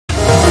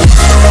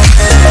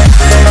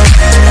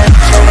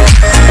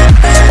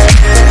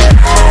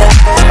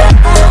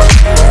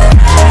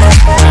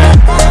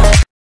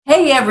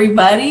Hey,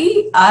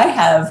 everybody. I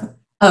have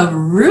a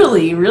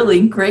really,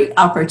 really great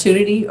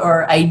opportunity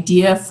or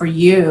idea for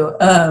you.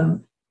 A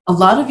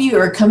lot of you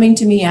are coming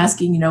to me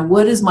asking,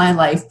 what is my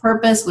life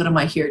purpose? What am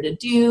I here to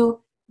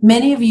do?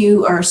 Many of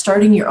you are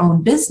starting your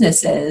own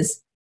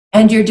businesses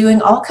and you're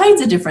doing all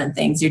kinds of different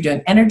things. You're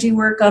doing energy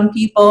work on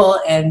people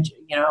and,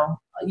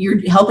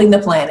 you're helping the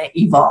planet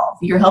evolve.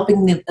 You're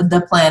helping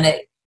the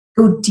planet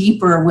go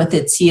deeper with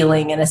its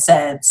healing in a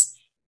sense.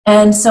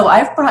 And so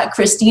I've brought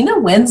Christina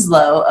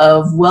Winslow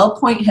of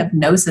Wellpoint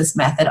Hypnosis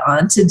Method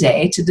on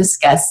today to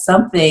discuss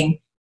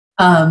something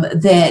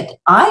that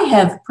I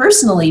have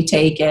personally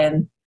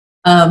taken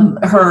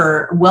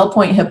her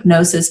Wellpoint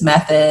Hypnosis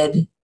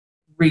Method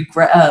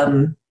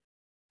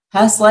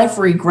past life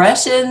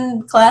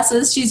regression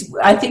classes.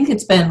 I think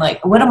it's been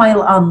like, what am I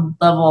on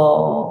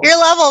level? You're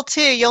level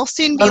 2. You'll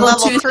soon be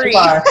level 3.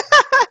 So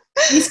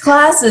these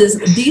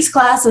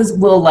classes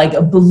will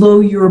like blow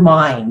your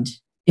mind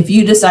if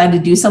you decide to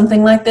do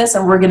something like this.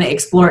 And we're going to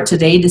explore it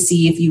today to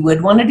see if you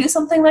would want to do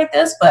something like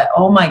this. But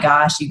oh my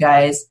gosh, you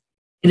guys,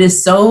 it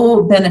is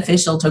so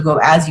beneficial to go,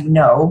 as you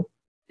know,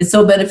 it's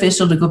so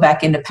beneficial to go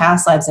back into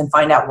past lives and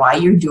find out why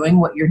you're doing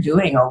what you're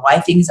doing or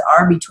why things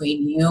are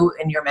between you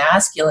and your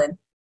masculine.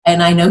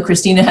 And I know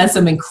Christina has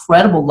some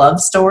incredible love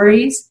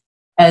stories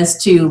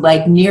as to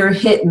like near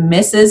hit and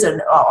misses.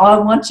 And I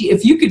want you,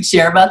 if you could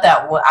share about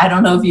that. I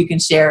don't know if you can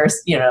share,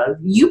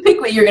 you pick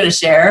what you're going to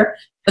share.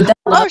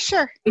 But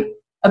sure.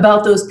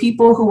 About those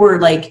people who were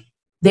like,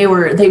 they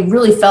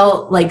really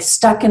felt like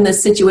stuck in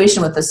this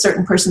situation with a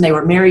certain person they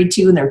were married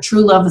to and their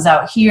true love was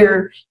out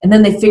here. And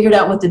then they figured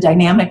out what the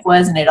dynamic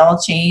was and it all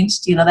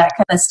changed. That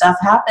kind of stuff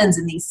happens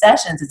in these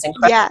sessions. It's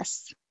incredible.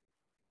 Yes.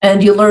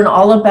 And you learn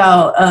all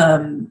about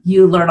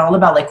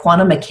like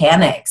quantum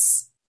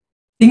mechanics,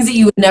 things that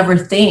you would never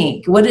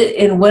think. What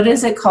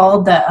is it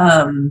called that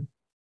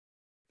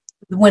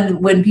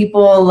when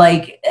people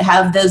like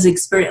have those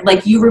experience,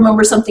 like you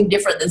remember something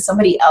different than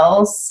somebody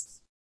else.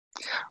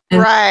 And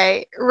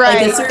right.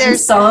 Like a certain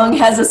song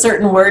has a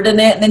certain word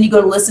in it, and then you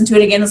go to listen to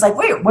it again. It's like,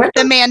 wait, where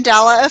the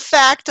Mandela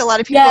effect? A lot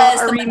of people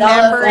are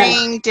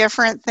remembering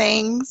different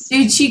things.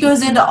 Dude, she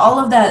goes into all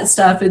of that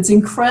stuff. It's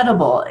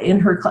incredible. In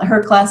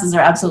her classes are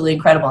absolutely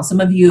incredible. Some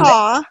of you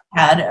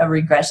had a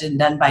regression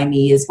done by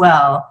me as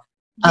well.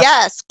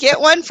 Yes,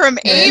 get one from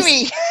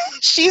Amy.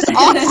 She's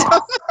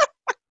awesome.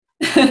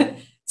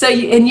 So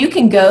you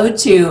can go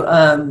to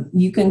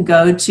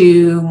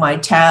my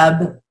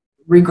tab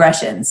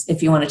Regressions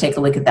if you want to take a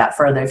look at that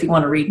further. If you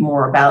want to read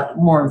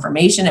more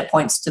information, it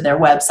points to their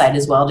website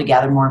as well to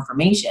gather more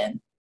information.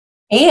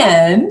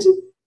 And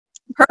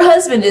her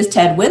husband is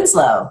Ted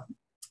Winslow,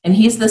 and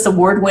he's this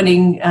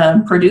award-winning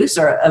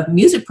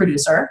music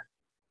producer,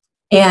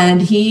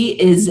 and he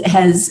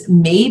has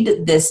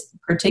made this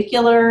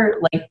particular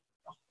like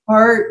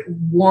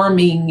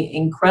heartwarming,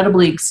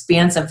 incredibly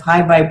expansive,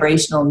 high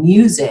vibrational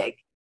music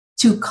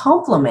to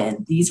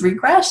complement these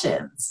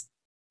regressions.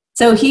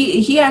 So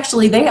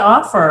they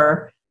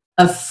offer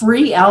a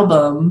free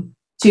album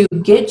to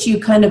get you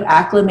kind of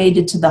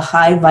acclimated to the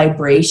high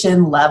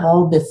vibration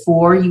level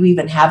before you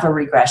even have a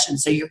regression.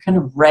 So you're kind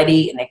of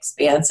ready and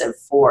expansive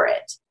for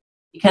it.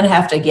 You kind of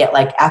have to get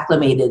like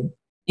acclimated,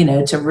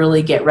 to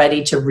really get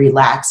ready to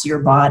relax your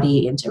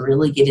body and to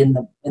really get in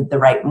the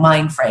right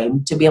mind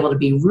frame to be able to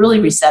be really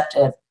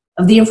receptive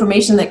of the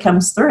information that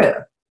comes through.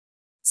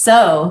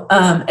 So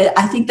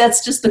I think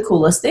that's just the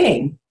coolest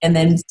thing. And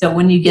then, so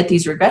when you get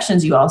these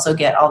regressions, you also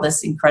get all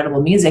this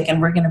incredible music.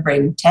 And we're going to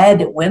bring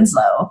Ted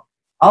Winslow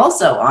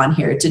also on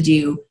here to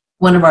do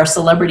one of our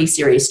celebrity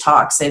series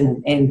talks.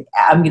 And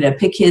I'm going to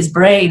pick his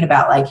brain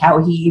about like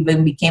how he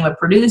even became a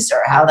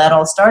producer, how that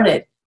all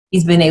started.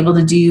 He's been able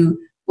to do,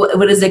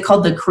 what is it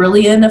called? The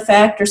Kirlian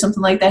effect or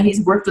something like that.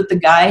 He's worked with the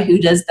guy who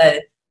does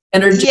the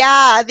energy.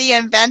 Yeah, the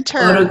inventor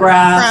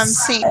photographs from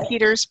St.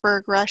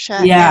 Petersburg,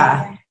 Russia.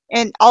 Yeah.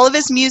 And all of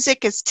his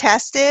music is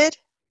tested.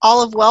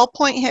 All of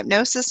Wellpoint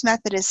Hypnosis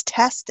Method is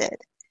tested.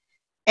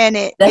 And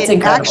it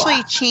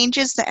actually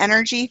changes the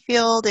energy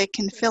field. It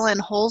can fill in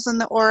holes in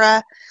the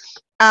aura.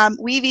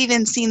 We've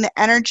even seen the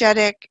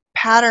energetic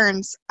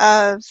patterns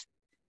of,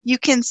 you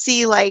can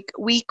see like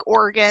weak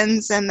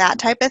organs and that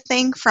type of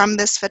thing from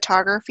this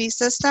photography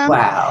system.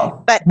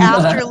 Wow. But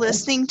after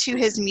listening to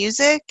his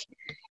music,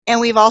 and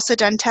we've also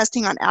done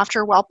testing on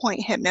after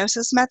Wellpoint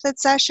Hypnosis Method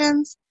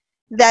sessions,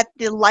 that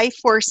the life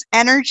force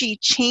energy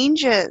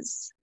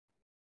changes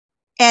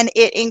and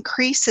it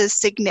increases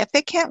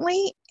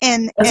significantly.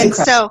 And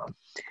so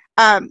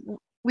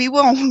we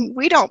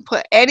don't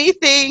put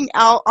anything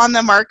out on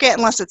the market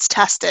unless it's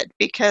tested,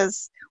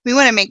 because we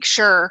want to make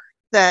sure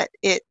that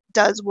it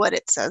does what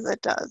it says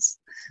it does.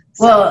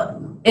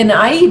 Well, and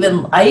I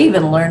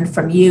even learned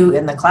from you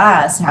in the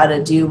class how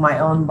to do my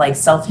own like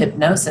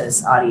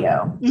self-hypnosis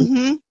audio.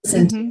 Mm-hmm.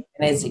 And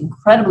it's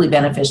incredibly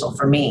beneficial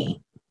for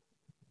me.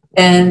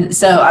 And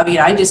so, I mean,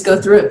 I just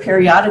go through it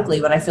periodically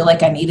when I feel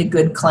like I need a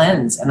good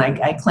cleanse. And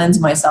I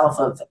cleanse myself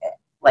of,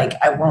 like,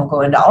 I won't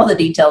go into all the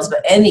details,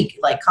 but any,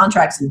 like,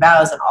 contracts and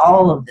vows and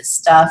all of this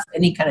stuff,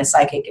 any kind of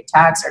psychic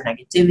attacks or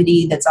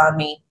negativity that's on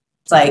me.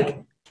 It's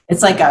like,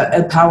 it's like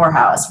a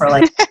powerhouse for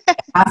like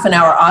half an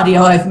hour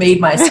audio. I've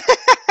made myself,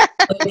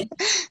 you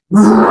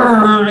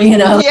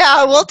know.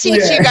 Yeah, we'll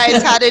teach you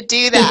guys how to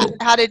do that,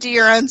 how to do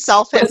your own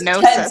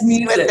self-hypnosis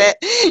with it.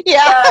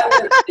 Yeah.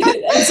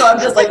 And so I'm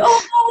just like,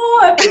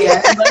 oh, at the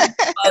end, like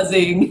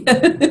buzzing.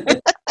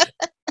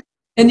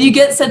 And you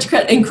get such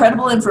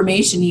incredible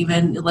information,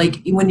 even like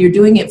when you're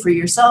doing it for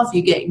yourself,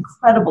 you get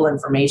incredible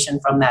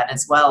information from that,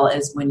 as well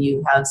as when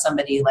you have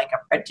somebody like a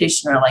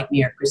practitioner like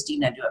me or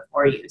Christina do it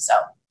for you. So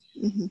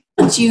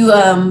would you,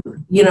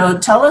 you know,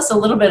 tell us a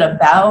little bit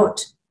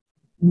about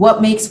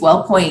what makes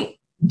Wellpoint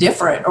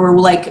different, or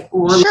like,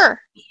 or sure.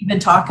 even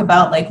talk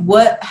about like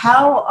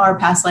how are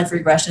past life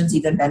regressions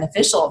even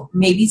beneficial?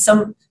 Maybe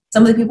some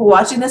of the people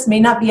watching this may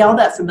not be all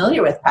that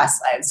familiar with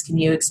past lives. Can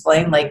you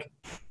explain like,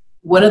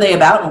 what are they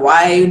about and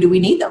why do we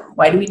need them?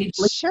 Why do we need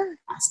to listen to the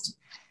past?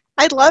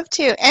 I'd love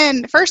to.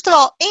 And first of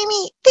all,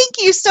 Amy, thank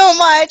you so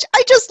much.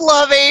 I just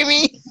love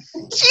Amy.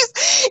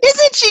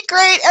 Isn't she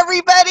great,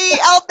 everybody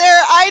out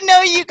there? I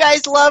know you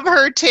guys love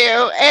her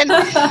too. And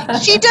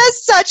she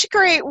does such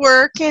great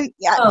work. And,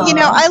 you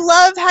know, I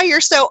love how you're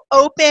so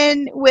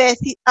open with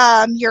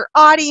your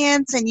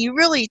audience, and you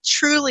really,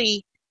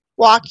 truly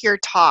walk your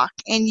talk.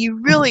 And you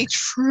really,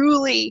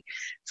 truly,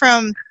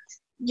 from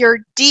your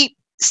deep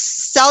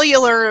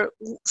cellular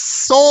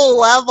soul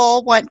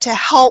level, want to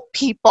help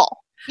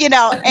people, you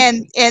know,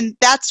 and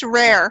that's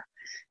rare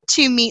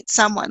to meet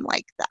someone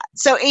like that.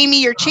 So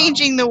Amy, you're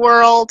changing the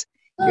world.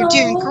 You're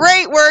doing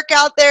great work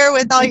out there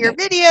with all your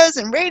videos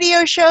and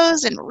radio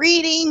shows and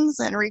readings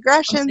and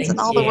regressions and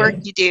all the work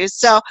you do.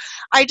 So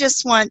I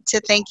just want to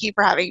thank you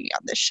for having me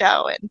on the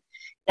show, and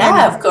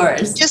of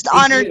course, just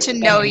honored to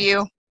know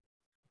you.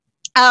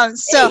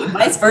 So hey,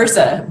 vice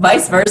versa.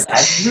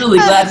 I'm really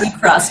glad we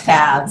crossed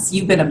paths.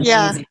 You've been amazing.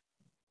 Yeah.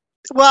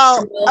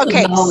 Well,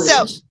 okay.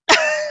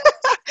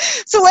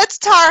 So let's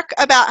talk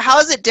about how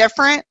is it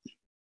different.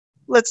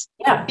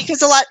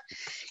 Because a lot,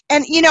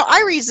 and you know,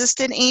 I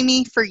resisted,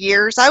 Amy, for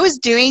years. I was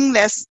doing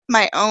this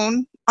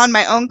on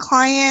my own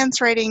clients,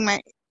 writing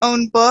my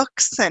own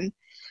books and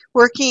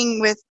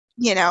working with,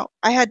 you know,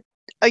 I had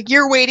a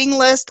year waiting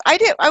list. I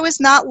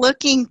was not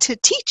looking to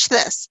teach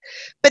this,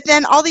 but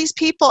then all these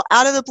people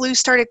out of the blue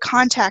started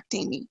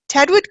contacting me.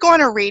 Ted would go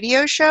on a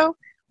radio show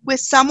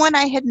with someone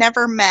I had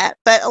never met,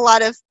 but a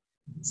lot of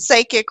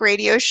psychic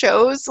radio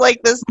shows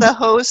like this, the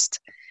host,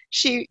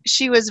 she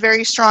was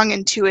very strong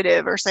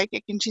intuitive or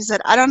psychic, and she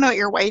said, I don't know what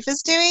your wife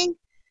is doing,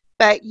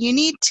 but you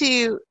need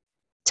to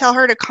tell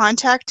her to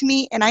contact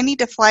me, and I need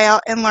to fly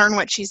out and learn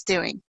what she's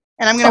doing,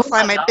 and I'm going to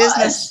fly my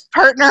business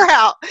partner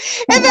out.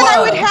 And then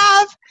I would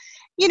have,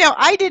 you know,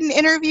 I did an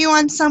interview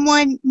on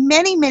someone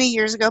many, many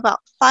years ago, about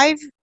 5-6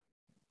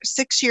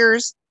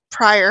 years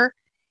prior,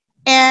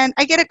 and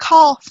I get a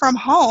call from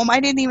home. I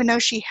didn't even know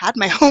she had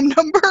my home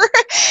number.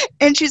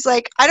 And she's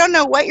like, I don't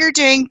know what you're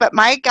doing, but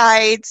my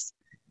guides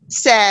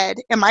said,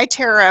 and my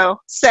tarot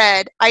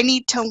said, I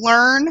need to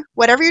learn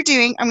whatever you're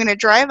doing. I'm going to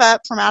drive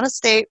up from out of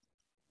state.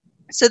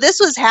 So this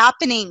was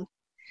happening,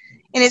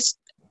 and it's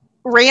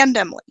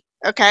randomly,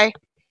 okay?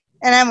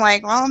 And I'm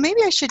like, well,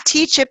 maybe I should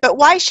teach it, but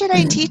why should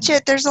I teach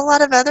it? There's a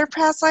lot of other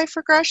past life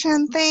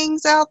regression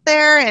things out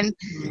there, and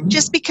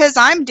just because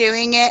I'm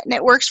doing it and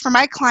it works for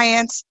my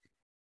clients,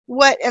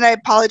 and I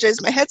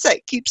apologize, my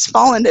headset keeps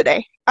falling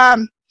today.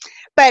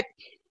 But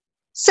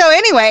so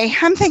anyway,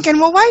 I'm thinking,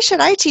 well, why should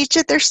I teach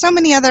it? There's so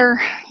many other,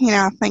 you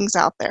know, things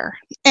out there.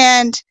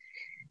 And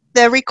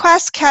the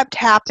requests kept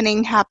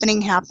happening,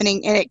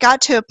 and it got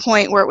to a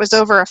point where it was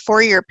over a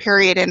 4-year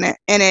period, and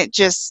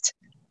it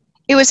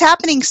was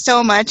happening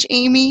so much,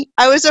 Amy.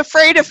 I was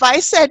afraid if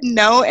I said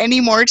no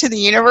anymore to the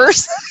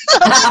universe,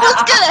 what's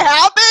going to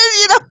happen?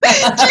 You know,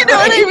 do you know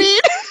what I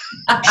mean?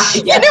 Yes.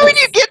 You know, when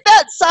you get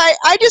that sign,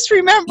 I just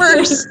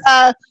remember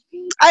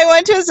I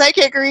went to a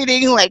psychic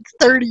reading like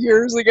 30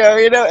 years ago,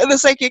 you know, and the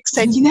psychic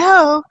said, you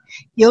know,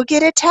 you'll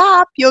get a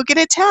tap,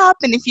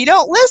 and if you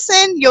don't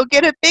listen, you'll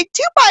get a big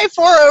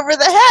 2x4 over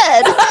the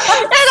head. And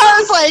I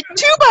was like,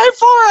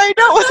 2x4? I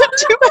don't want a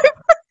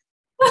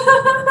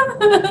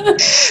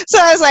 2x4. So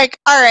I was like,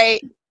 all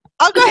right,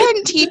 I'll go ahead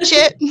and teach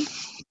it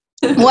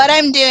what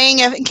I'm doing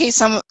in case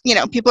some, you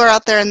know, people are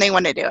out there and they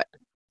want to do it.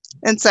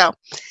 And so,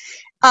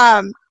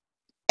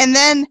 and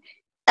then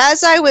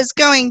as I was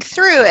going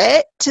through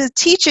it to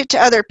teach it to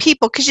other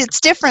people, because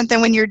it's different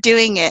than when you're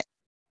doing it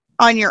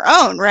on your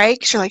own, right?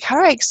 Because you're like, how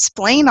do I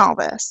explain all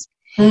this?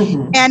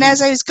 And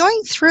as I was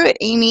going through it,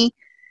 Amy,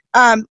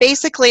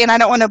 basically, and I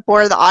don't want to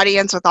bore the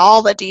audience with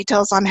all the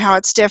details on how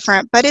it's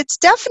different, but it's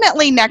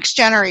definitely next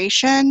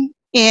generation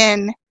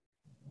in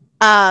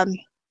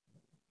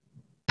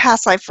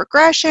past life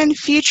regression,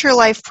 future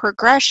life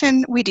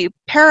progression. We do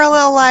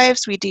parallel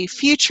lives, we do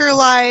future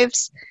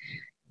lives.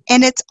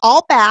 And it's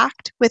all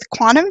backed with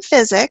quantum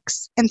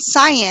physics and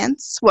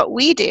science, what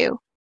we do,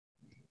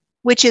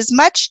 which is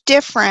much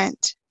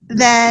different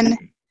than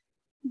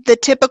the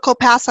typical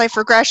past life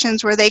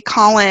regressions where they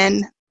call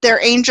in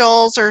their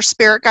angels or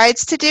spirit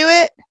guides to do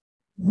it.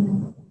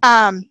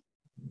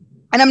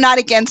 And I'm not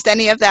against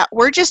any of that.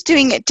 We're just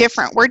doing it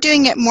different. We're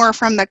doing it more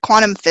from the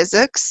quantum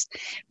physics,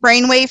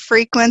 brainwave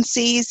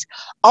frequencies,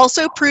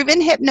 also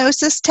proven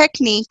hypnosis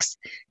techniques.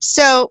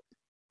 So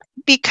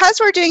because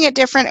we're doing it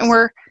different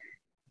and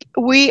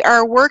we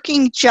are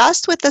working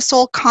just with the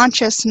soul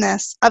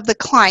consciousness of the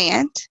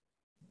client,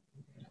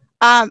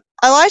 a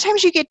lot of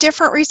times you get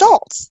different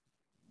results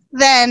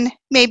than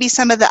maybe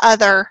some of the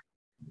other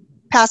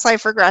past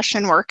life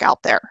regression work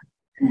out there.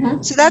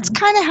 Mm-hmm. So that's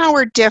kind of how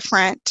we're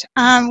different.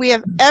 We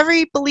have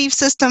every belief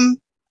system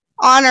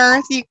on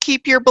earth. You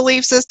keep your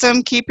belief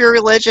system, keep your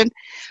religion.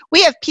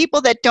 We have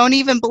people that don't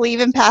even believe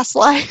in past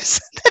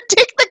lives that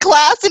take the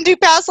class and do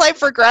past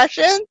life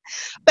regression.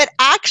 But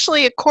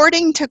actually,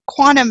 according to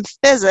quantum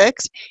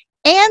physics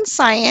and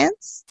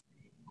science,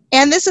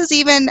 and this is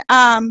even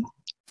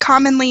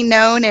commonly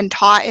known and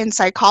taught in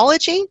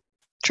psychology,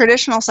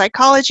 traditional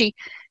psychology,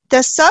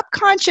 the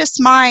subconscious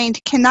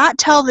mind cannot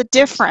tell the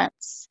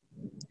difference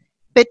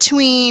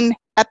between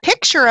a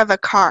picture of a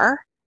car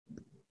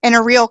and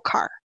a real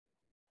car.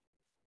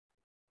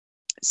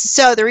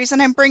 So the reason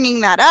I'm bringing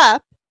that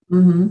up,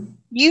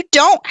 you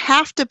don't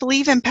have to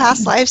believe in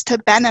past lives to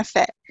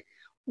benefit.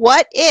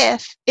 What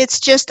if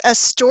it's just a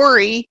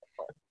story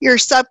your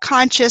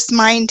subconscious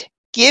mind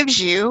gives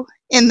you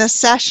in the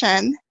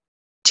session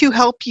to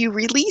help you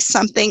release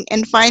something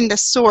and find the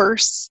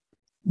source?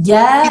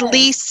 Yeah.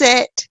 Release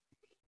it.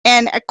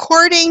 And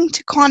according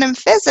to quantum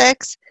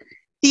physics,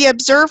 the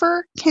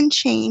observer can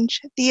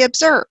change the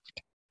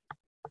observed.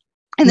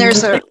 And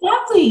there's a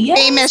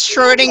famous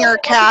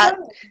Schrodinger cat.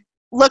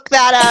 Look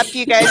that up,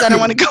 you guys. I don't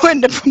want to go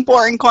into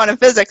boring quantum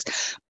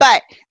physics.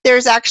 But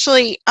there's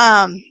actually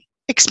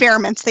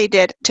experiments they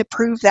did to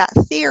prove that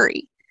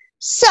theory.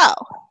 So,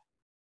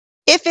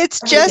 if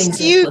it's just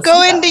you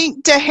go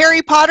into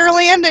Harry Potter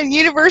Land and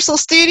Universal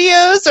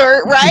Studios,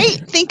 or right?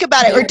 Think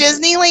about it, or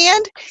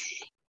Disneyland.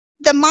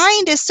 The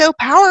mind is so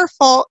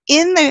powerful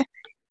in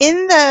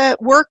the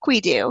work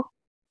we do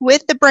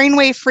with the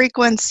brainwave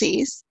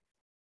frequencies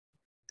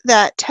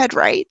that Ted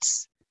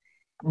writes,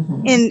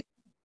 and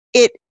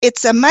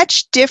it's a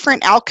much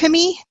different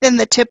alchemy than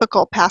the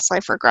typical past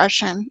life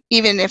regression,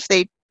 even if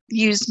they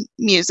use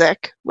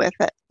music with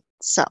it.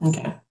 So,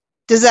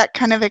 does that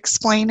kind of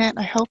explain it?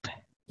 I hope.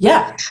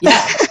 Yeah.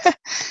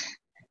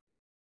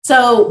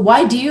 So,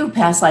 why do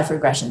past life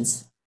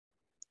regressions?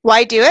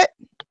 Why do it?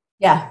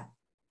 Yeah.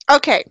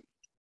 Okay.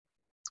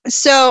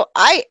 So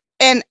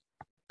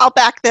I'll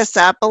back this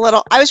up a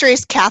little. I was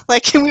raised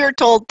Catholic and we were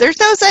told there's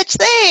no such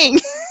thing.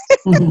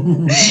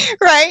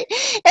 Right?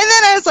 And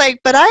then I was like,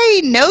 but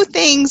I know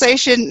things I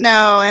shouldn't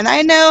know. And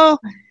I know,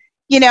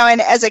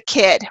 and as a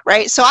kid,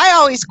 right? So I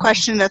always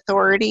questioned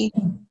authority.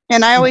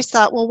 And I always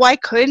thought, well, why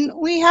couldn't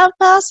we have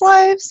past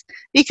lives?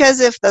 Because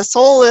if the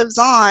soul lives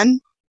on,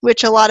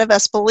 which a lot of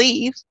us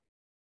believe,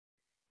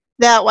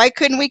 that why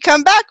couldn't we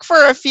come back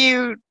for a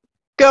few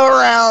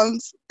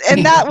go-arounds?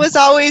 And that was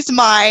always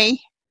my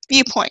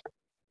viewpoint.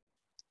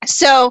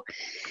 So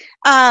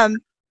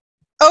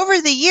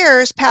over the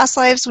years, past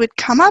lives would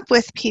come up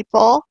with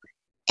people,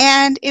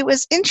 and it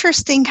was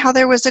interesting how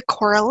there was a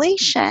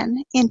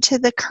correlation into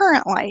the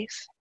current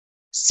life.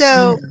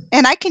 So,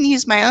 and I can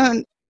use my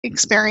own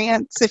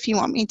experience if you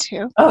want me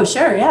to. Oh,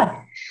 sure,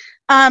 yeah.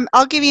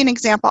 I'll give you an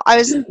example. I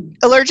was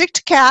allergic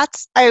to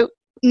cats.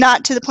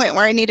 Not to the point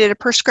where I needed a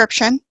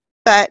prescription,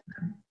 but,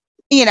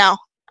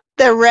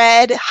 the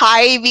red,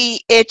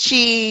 hivey,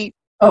 itchy,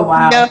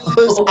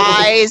 nose,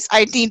 eyes,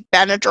 I need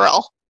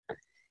Benadryl.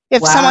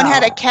 If someone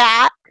had a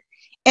cat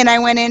and I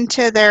went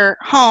into their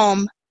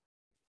home,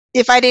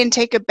 if I didn't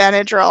take a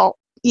Benadryl,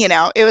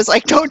 it was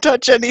like, don't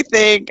touch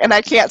anything, and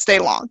I can't stay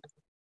long.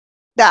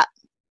 That.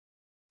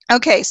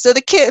 Okay, so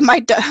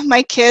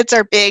my kids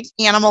are big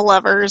animal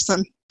lovers,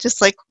 and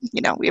just like,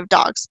 we have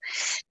dogs.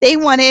 They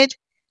wanted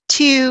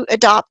to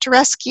adopt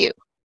rescue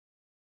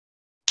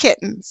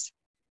kittens.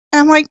 And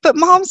I'm like, but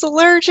mom's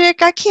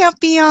allergic. I can't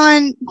be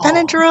on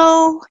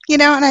Benadryl,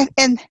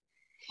 and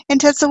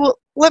Ted said, well,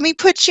 let me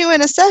put you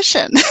in a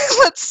session.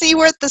 Let's see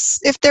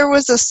if there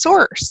was a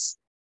source.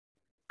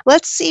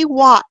 Let's see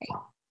why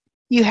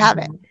you have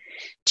it.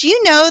 Do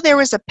you know there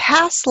was a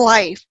past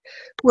life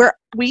where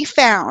we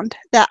found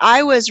that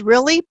I was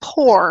really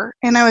poor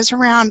and I was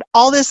around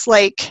all this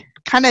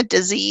kind of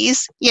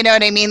disease, you know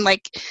what I mean?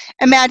 Like,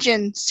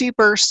 imagine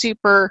super,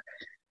 super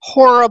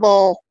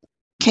horrible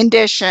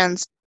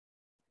conditions,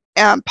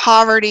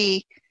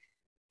 poverty.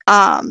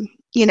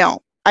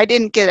 I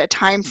didn't get a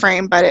time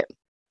frame, but it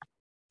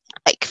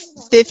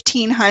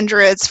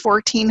 1500s,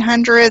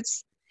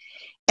 1400s,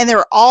 and there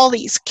were all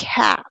these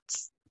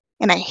cats,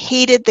 and I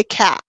hated the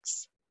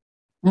cats.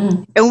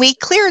 And we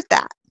cleared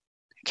that.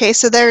 Okay,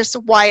 so there's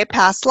why a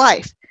past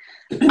life.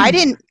 I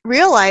didn't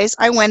realize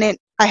I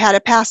had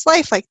a past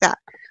life like that.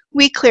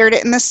 We cleared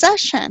it in the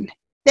session.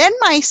 Then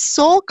my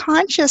soul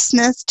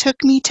consciousness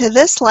took me to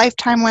this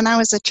lifetime when I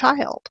was a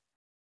child.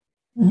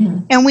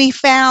 And we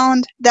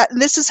found that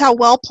this is how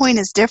Wellpoint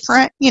is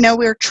different.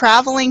 We're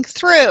traveling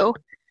through,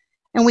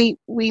 and we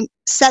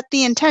set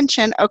the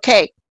intention,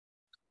 okay,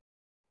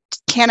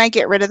 can I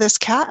get rid of this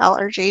cat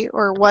allergy,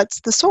 or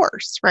what's the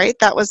source, right?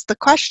 That was the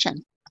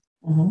question.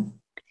 Mm-hmm.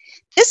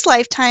 This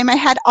lifetime, I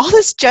had all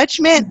this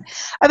judgment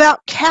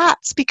about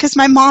cats because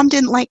my mom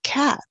didn't like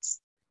cats.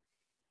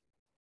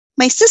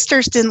 My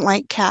sisters didn't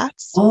like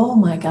cats. Oh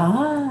my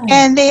God.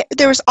 And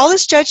there was all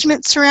this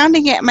judgment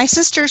surrounding it. My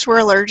sisters were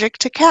allergic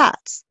to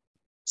cats.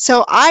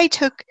 So I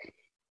took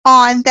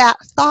on that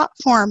thought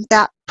form,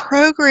 that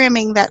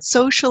programming, that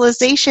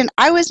socialization.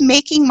 I was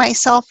making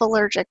myself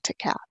allergic to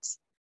cats.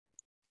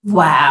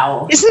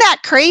 Wow. Isn't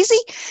that crazy?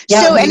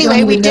 Yeah, so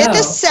anyway, we did know.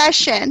 the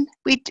session.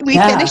 We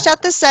finished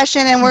out the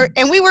session,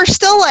 and we were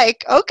still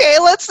like, okay,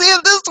 let's see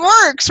if this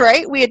works,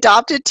 right? We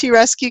adopted 2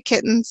 rescue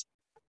kittens.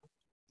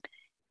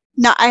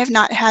 No, I have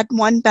not had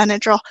one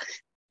Benadryl.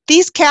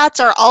 These cats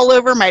are all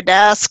over my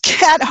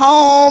desk at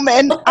home,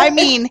 and I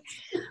mean,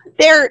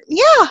 I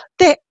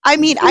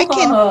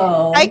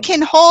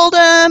can hold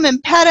them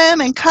and pet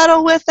them and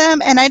cuddle with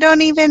them, and I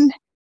don't even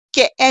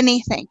get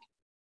anything.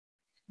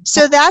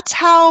 So that's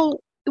how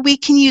we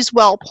can use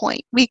Wellpoint.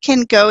 We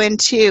can go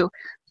into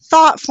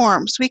thought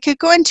forms. We could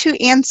go into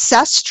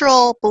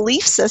ancestral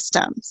belief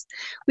systems.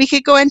 We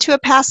could go into a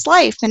past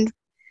life and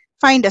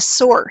find a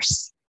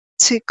source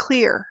to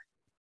clear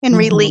and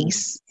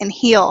release and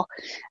heal.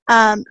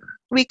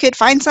 We could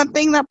find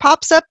something that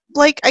pops up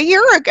like a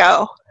year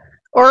ago,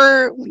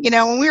 or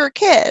when we were a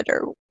kid,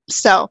 or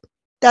so.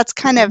 That's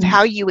kind of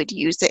how you would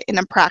use it in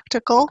a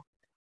practical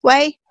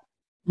way.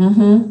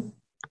 Mm-hmm.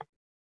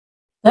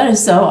 That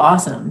is so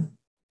awesome.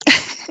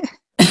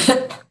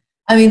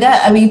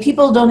 I mean,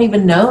 people don't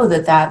even know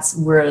that that's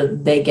where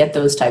they get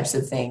those types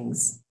of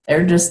things.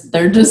 They're just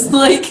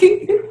like,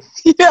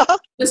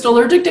 just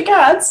allergic to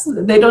cats.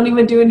 They don't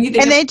even do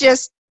anything. And they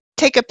just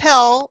take a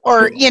pill,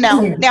 or,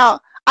 now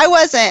I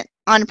wasn't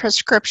on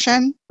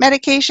prescription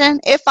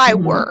medication. If I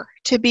were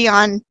to be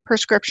on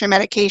prescription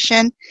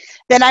medication,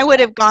 then I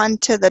would have gone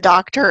to the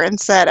doctor and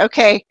said,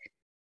 okay,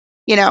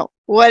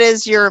 what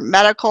is your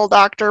medical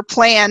doctor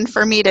plan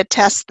for me to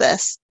test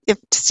this, to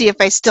see if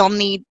I still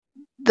need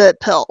the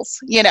pills,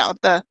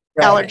 the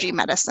allergy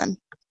medicine.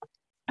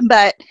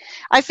 But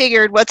I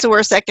figured, what's the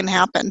worst that can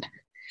happen?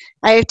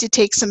 I have to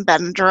take some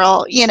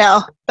Benadryl,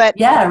 but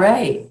yeah,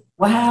 right.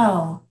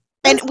 Wow.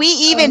 And we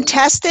even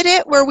tested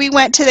it where we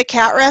went to the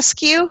cat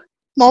rescue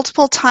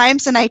multiple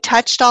times, and I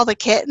touched all the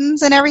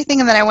kittens and everything,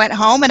 and then I went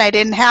home and I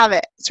didn't have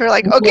it. So we're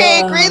like,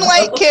 okay, green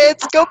light,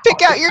 kids, go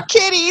pick out your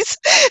kitties.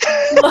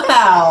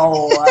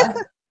 Wow.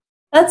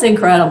 That's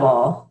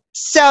incredible.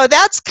 So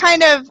that's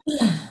kind of,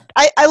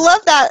 I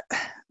love that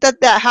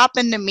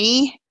happened to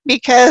me,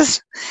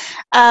 because,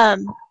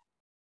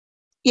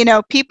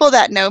 people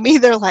that know me,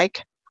 they're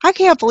like, I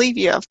can't believe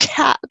you have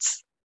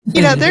cats.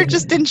 They're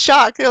just in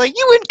shock. They're like,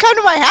 you wouldn't come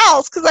to my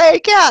house because I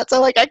had cats. I'm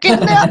like, I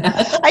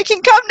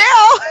can come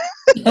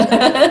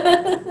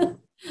now.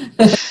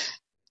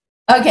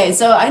 Okay,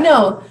 so I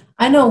know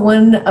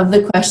one of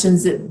the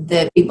questions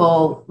that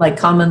people like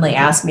commonly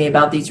ask me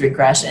about these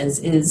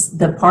regressions is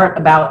the part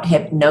about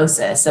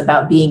hypnosis,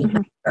 about being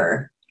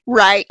hyper.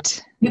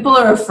 Right. People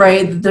are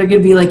afraid that they're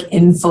going to be like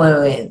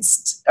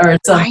influenced or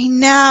something. I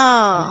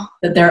know.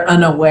 That they're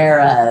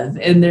unaware of,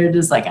 and they're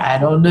just like, I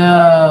don't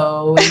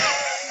know.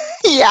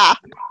 Yeah.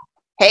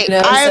 Hey,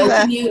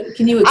 can you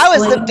explain? I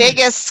was the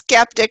biggest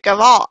skeptic of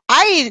all.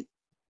 I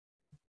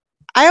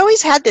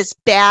always had this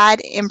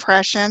bad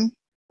impression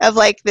of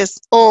like this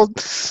old,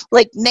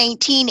 like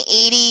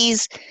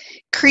 1980s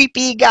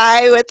creepy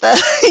guy with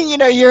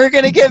the, you're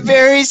going to get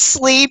very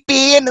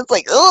sleepy, and it's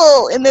like,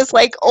 oh, in this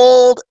like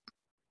old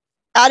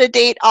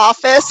out-of-date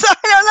office. I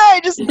don't know.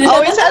 I just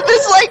always had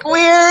this like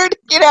weird,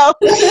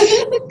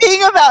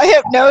 thing about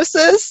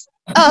hypnosis.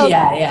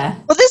 Yeah.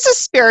 Well, this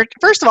is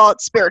first of all,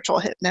 it's spiritual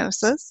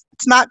hypnosis.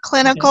 It's not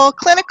clinical. Okay.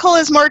 Clinical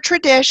is more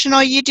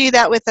traditional. You do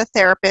that with a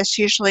therapist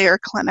usually, or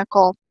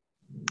clinical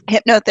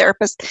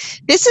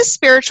hypnotherapist. This is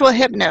spiritual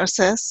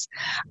hypnosis.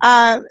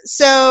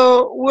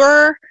 So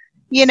we're,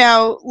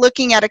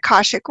 looking at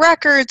Akashic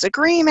records,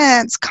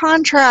 agreements,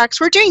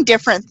 contracts. We're doing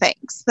different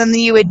things than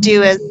you would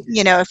do as,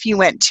 if you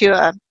went to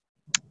a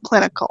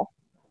clinical.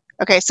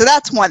 Okay, so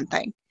that's one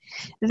thing.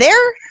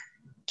 They're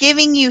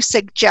giving you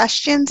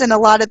suggestions in a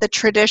lot of the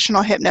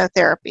traditional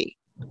hypnotherapy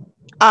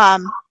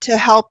to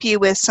help you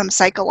with some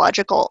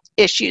psychological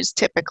issues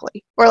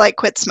typically, or like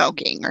quit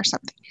smoking or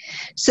something.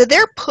 So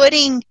they're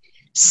putting,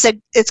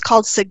 it's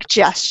called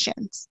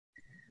suggestions.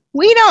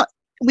 We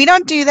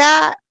don't do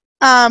that.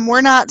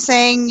 We're not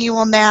saying you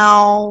will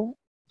now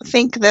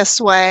think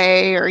this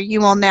way, or you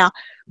will now.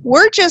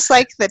 We're just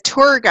like the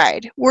tour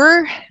guide.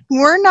 We're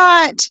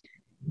not.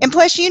 And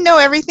plus,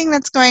 everything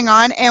that's going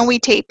on, and we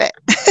tape it.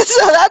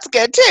 So that's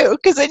good, too,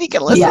 because then you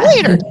can listen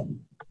later.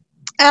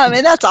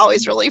 And that's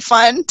always really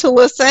fun to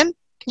listen,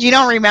 because you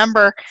don't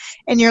remember,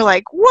 and you're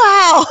like,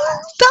 wow,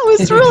 that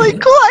was really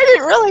cool. I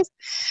didn't realize.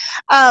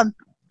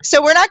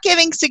 So we're not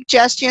giving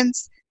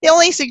suggestions. The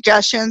only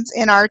suggestions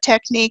in our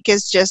technique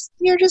is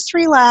you're just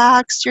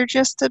relaxed, you're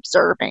just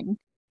observing.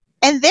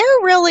 And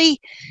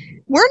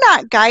we're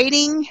not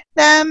guiding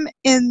them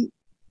in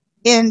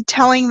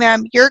telling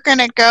them, you're going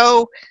to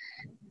go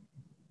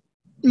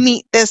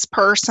meet this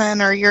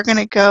person, or you're going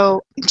to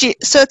go.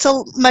 So it's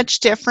a much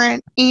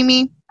different,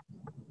 Amy.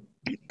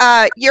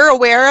 You're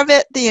aware of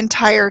it the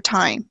entire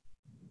time.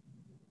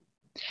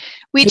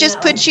 We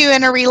just put you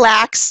in a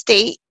relaxed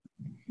state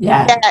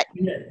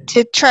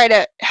to try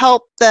to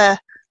help the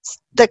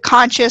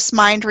conscious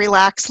mind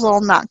relax a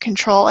little, not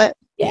control it.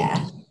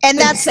 Yeah. And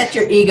that's set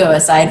your ego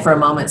aside for a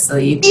moment so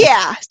you can...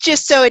 Yeah,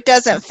 just so it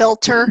doesn't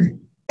filter.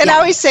 And I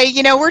always say,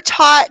 we're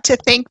taught to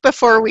think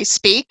before we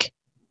speak,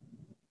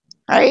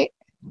 right?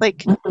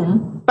 Like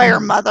by our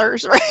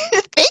mothers, right?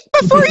 Think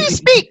before you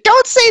speak.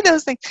 Don't say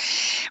those things.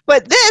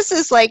 But this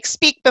is like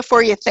speak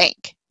before you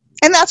think.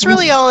 And that's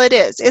really all it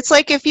is. It's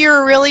like if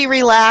you're really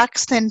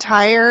relaxed and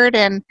tired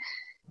and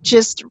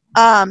just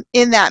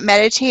in that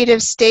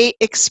meditative state,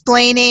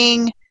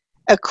 explaining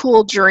a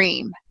cool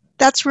dream.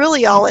 That's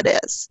really all it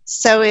is.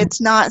 So it's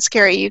not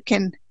scary. You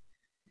can,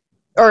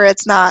 or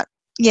it's not,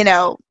 you're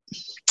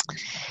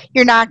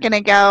not going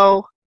to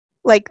go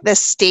like the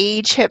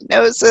stage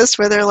hypnosis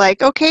where they're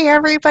like, okay,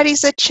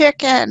 everybody's a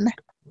chicken.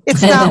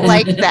 It's not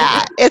like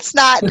that. It's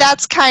not,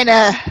 that's kind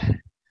of,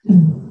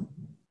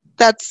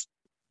 that's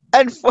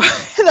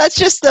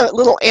just the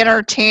little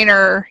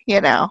entertainer,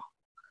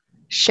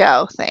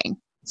 show thing.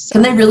 So,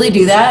 can they really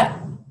do that?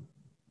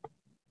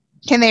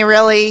 Can they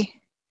really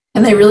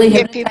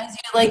hypnotize you?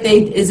 Like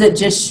is it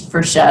just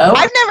for show?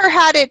 I've never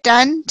had it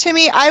done to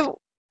me. I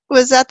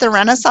was at the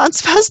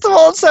Renaissance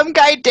Festival and some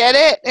guy did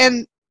it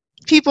and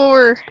people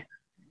were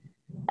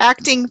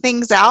acting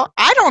things out.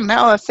 I don't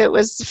know if it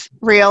was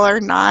real or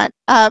not.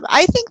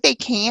 I think they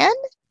can.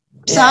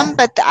 Some,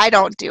 but I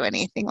don't do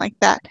anything like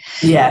that.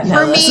 Yeah,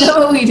 no, that's not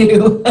what we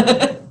do.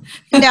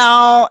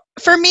 No,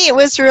 for me, it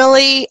was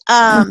really,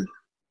 a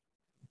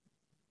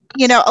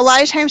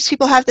lot of times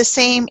people have the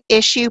same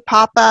issue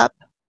pop up.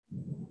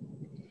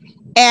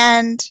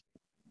 And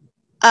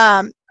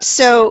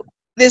so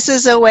this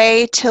is a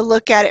way to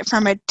look at it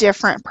from a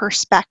different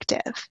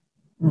perspective.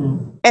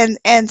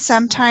 And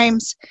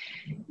sometimes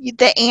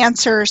the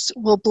answers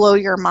will blow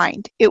your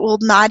mind. It will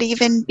not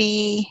even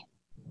be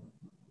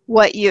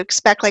what you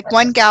expect. Like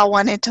one gal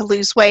wanted to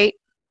lose weight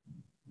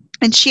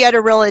and she had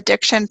a real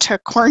addiction to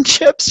corn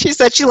chips. She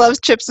said she loves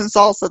chips and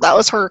salsa. That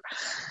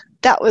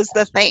was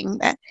the thing.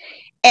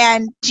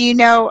 And do you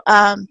know,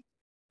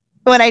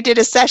 when I did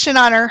a session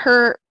on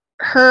her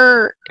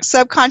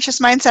subconscious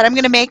mind said, I'm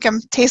going to make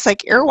them taste like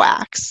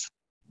earwax.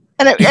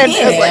 And it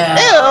was like,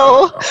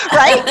 ew,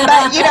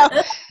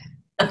 right?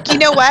 But you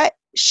know what?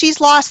 She's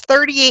lost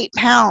 38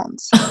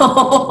 pounds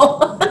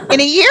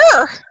in a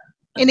year.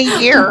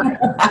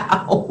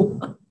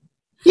 Wow.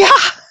 Yeah.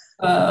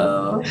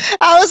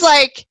 I was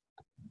like,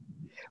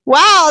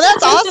 wow,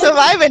 that's awesome.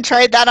 I haven't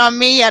tried that on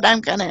me yet. I'm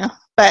gonna.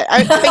 But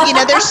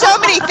there's so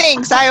many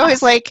things. I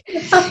always like,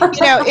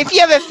 if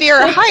you have a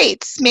fear of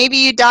heights, maybe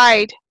you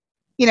died.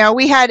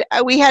 We had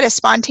a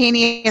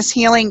spontaneous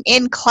healing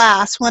in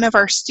class, one of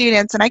our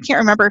students, and I can't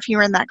remember if you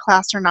were in that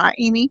class or not,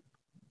 Amy,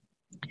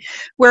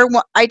 where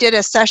I did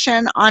a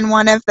session on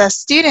one of the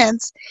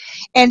students,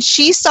 and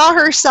she saw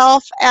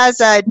herself as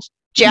a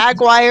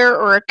jaguar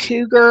or a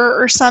cougar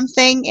or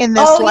something in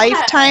this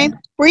lifetime.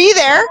 Were you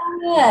there?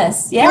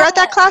 Yes. Yeah. You were at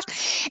that class?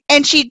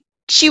 And she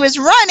was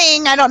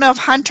running. I don't know if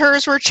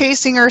hunters were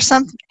chasing her or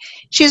something.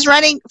 She was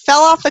running,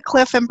 fell off a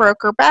cliff and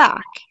broke her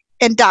back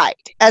and died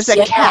as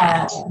a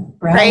cat.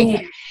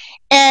 Right?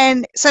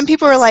 And some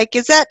people were like,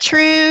 is that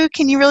true?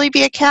 Can you really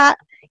be a cat?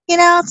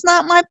 It's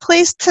not my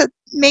place to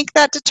make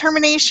that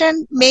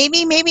determination.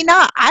 Maybe, maybe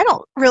not. I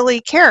don't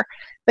really care.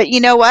 But you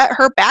know what?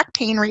 Her back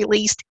pain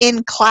released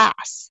in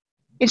class.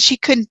 And she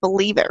couldn't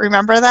believe it.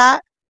 Remember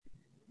that?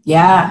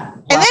 Yeah.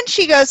 And then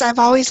she goes, I've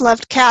always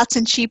loved cats.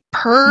 And she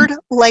purred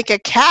like a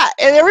cat.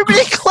 And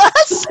everybody in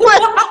class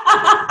went,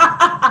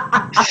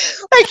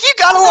 like, you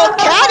got a little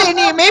cat in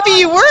you. Maybe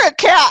you were a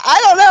cat. I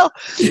don't know.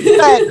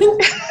 But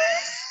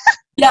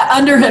yeah,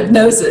 under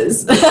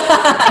hypnosis.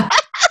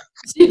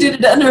 She did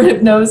it under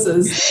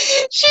hypnosis.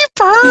 She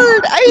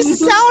purred. I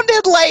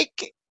sounded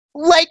like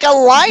a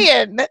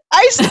lion.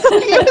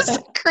 It was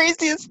the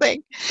craziest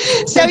thing.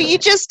 So you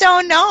just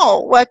don't know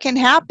what can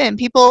happen.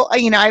 People,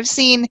 I've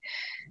seen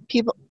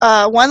people,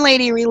 one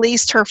lady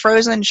released her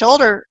frozen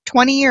shoulder,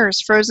 20 years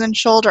frozen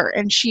shoulder,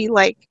 and she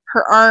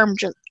her arm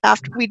just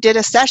after we did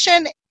a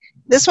session,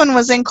 this one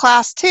was in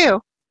class too.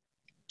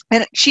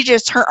 And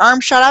her arm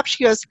shot up.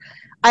 She goes,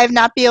 I have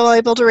not been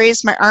able to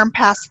raise my arm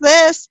past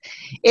this.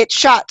 It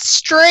shot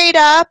straight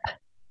up.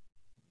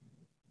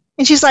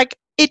 And she's like,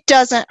 it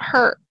doesn't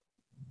hurt.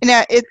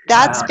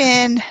 That's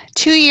been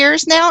 2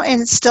 years now,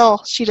 and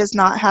still she does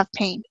not have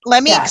pain.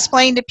 Let me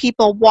explain to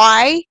people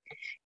why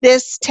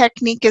this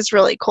technique is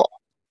really cool.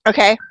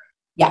 Okay?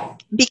 Yeah.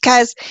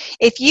 Because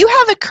if you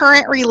have a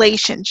current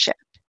relationship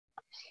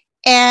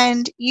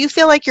and you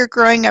feel like you're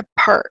growing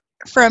apart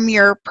from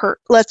your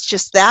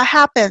that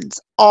happens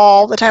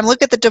all the time.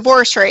 Look at the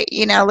divorce rate.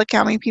 Look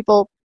how many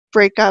people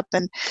break up,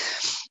 and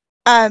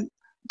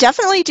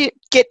definitely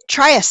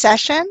try a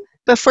session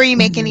before you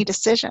make any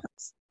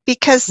decisions.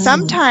 Because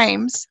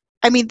sometimes,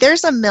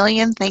 there's a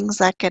million things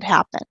that could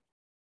happen.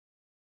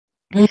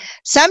 Mm.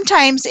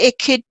 Sometimes it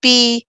could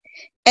be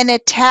an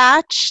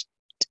attached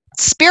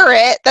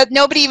spirit that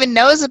nobody even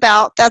knows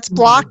about that's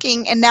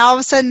blocking, and now all of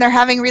a sudden they're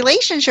having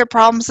relationship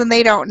problems and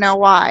they don't know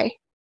why.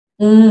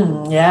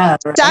 Yeah.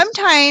 Right.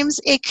 Sometimes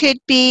it could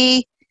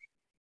be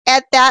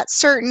at that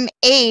certain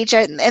age,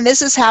 and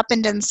this has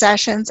happened in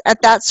sessions,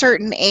 at that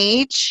certain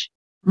age,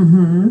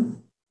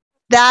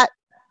 that,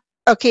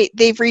 okay,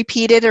 they've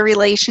repeated a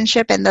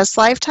relationship in this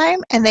lifetime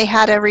and they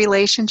had a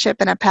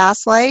relationship in a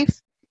past life.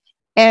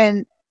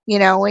 And, you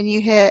know, when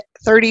you hit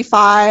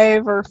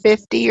 35 or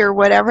 50 or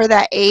whatever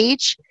that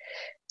age,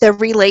 the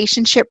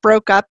relationship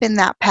broke up in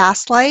that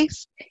past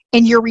life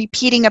and you're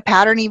repeating a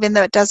pattern even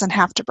though it doesn't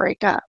have to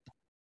break up.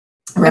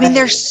 Right. I mean,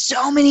 there's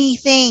so many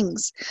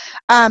things.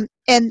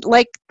 And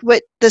like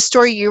what the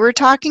story you were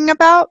talking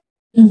about,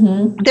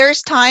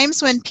 there's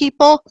times when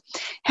people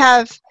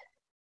have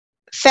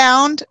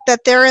found that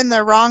they're in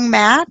the wrong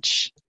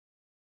match,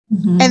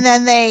 and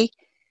then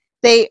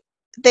they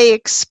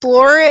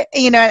explore it,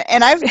 you know,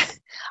 and I've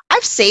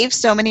saved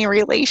so many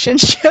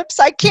relationships.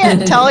 I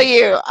can't tell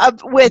you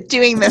with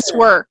doing this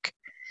work.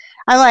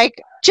 I'm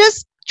like,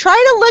 just try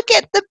to look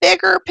at the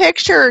bigger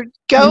picture.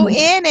 Go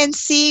in and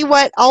see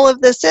what all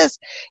of this is.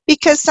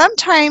 Because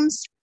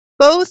sometimes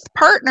both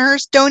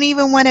partners don't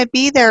even want to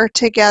be there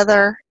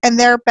together and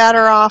they're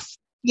better off,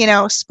 you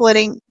know,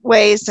 splitting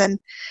ways, and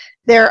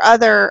their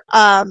other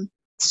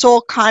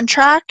soul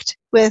contract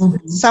with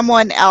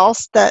someone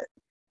else,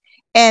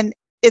 and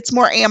it's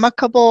more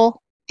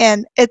amicable,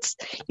 and it's,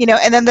 you know,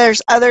 and then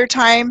there's other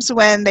times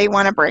when they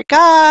want to break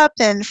up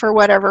and for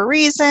whatever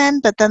reason,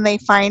 but then they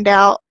find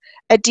out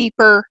a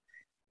deeper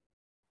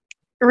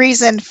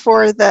reason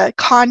for the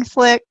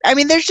conflict. I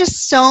mean, there's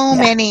just so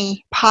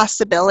many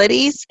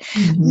possibilities.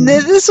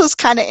 This was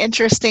kind of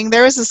interesting.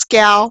 There was this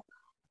gal,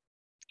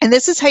 and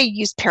this is how you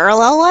use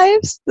parallel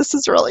lives. This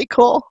is really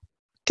cool,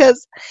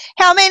 because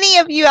how many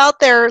of you out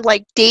there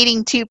like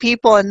dating two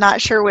people and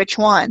not sure which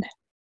one?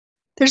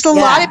 There's a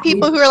lot of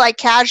people who are like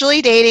casually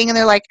dating and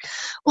they're like,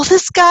 well,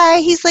 this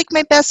guy, he's like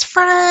my best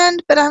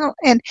friend, but I don't,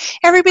 and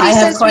everybody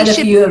says we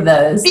should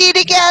be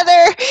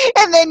together.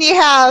 And then you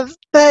have,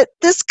 but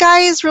this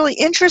guy is really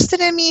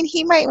interested in me and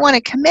he might want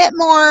to commit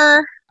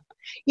more,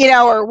 you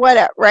know, or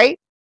whatever, right?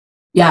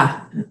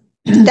 Yeah.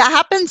 That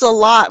happens a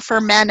lot for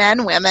men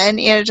and women,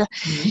 you know,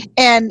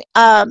 and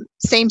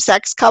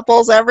same-sex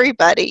couples,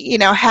 everybody, you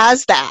know,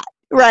 has that,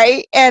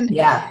 right? And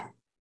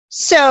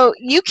so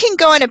you can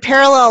go in a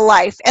parallel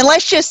life, and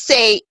let's just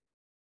say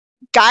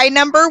guy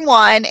number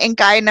 1 and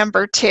guy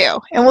number 2.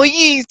 And we'll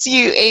use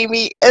you,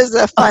 Amy, as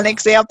a fun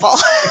example.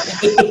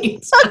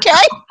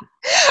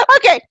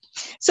 Okay.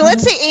 So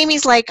let's say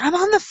Amy's like, I'm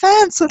on the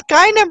fence with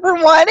guy number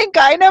 1 and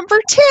guy number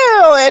 2.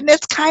 And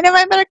it's kind of,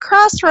 I'm at a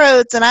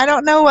crossroads and I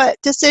don't know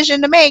what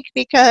decision to make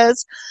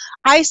because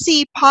I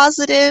see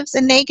positives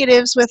and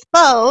negatives with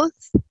both.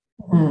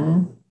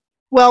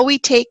 Well, we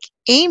take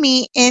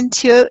Amy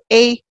into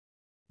a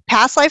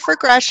past life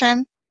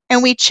regression,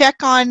 and we check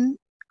on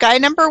guy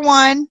number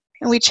 1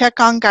 and we check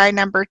on guy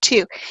number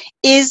 2.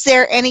 Is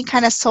there any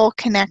kind of soul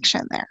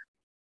connection there?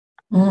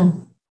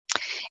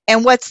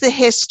 And what's the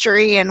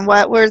history and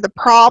what were the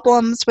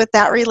problems with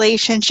that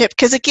relationship?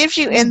 Because it gives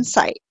you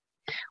insight.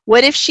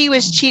 What if she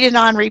was cheated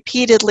on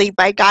repeatedly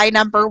by guy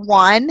number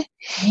 1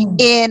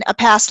 in a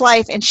past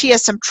life, and she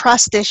has some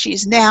trust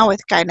issues now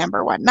with guy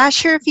number 1? Not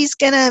sure if he's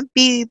going to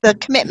be the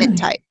commitment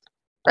type,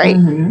 right?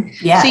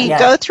 So you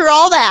go through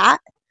all that.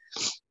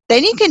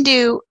 Then you can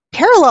do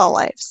parallel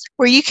lives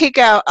where you could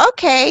go,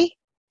 okay,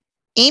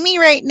 Amy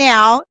right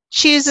now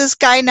chooses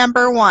guy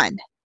number 1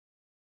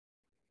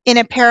 in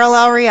a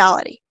parallel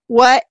reality.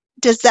 What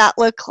does that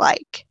look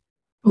like?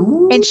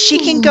 And she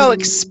can go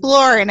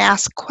explore and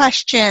ask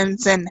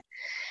questions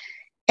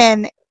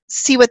and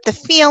see what the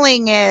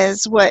feeling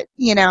is, what,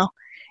 you know,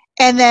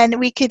 and then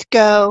we could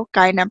go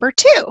guy number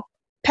 2,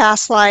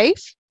 past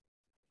life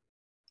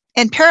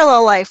and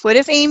parallel life. What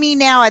if Amy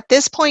now at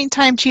this point in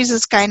time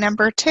chooses guy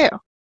number 2?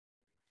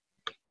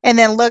 And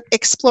then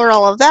explore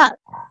all of that.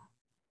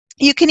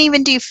 You can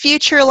even do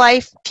future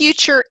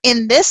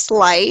in this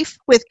life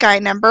with guy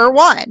number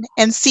 1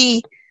 and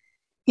see,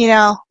 you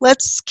know,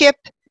 let's skip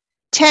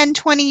 10,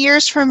 20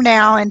 years from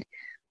now, and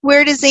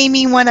where does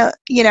Amy want to,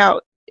 you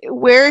know,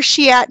 where is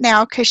she at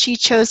now because she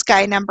chose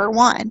guy number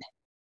 1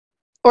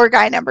 or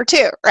guy number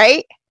 2,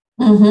 right?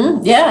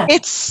 Yeah.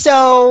 It's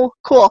so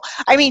cool.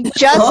 I mean,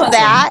 just awesome.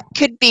 That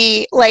could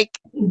be like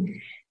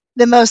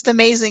the most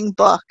amazing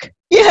book.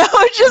 You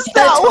know, just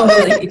that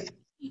one.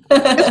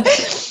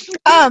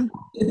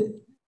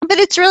 But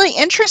it's really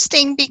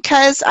interesting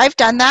because I've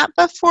done that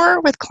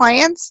before with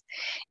clients,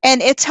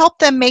 and it's helped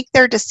them make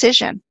their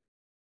decision.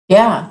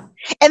 Yeah.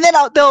 And then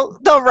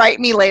they'll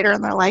write me later,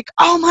 and they're like,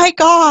 "Oh my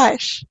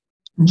gosh,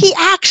 he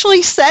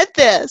actually said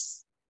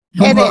this,"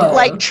 and it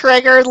like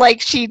triggered,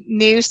 like she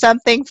knew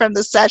something from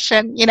the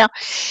session, you know.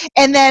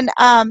 And then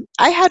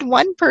I had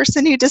one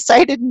person who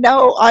decided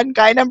no on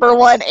guy number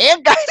 1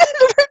 and guy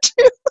number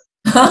 2.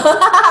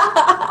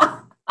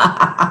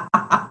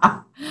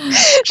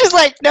 She's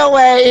like, no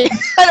way.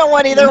 I don't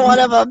want either one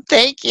of them.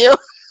 Thank you.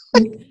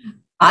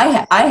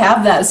 I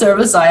have that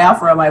service I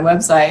offer on my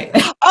website.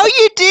 Oh,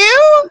 you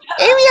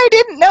do? Amy, I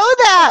didn't know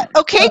that.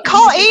 Okay,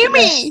 call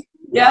Amy.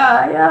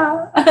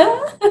 Yeah.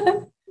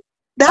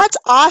 That's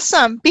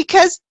awesome,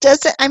 because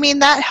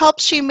that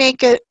helps you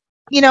make it,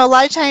 a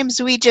lot of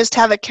times we just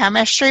have a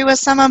chemistry with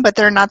someone, but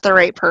they're not the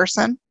right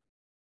person.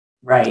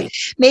 Right.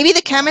 Maybe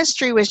the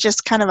chemistry was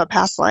just kind of a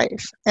past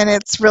life, and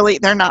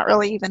they're not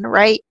really even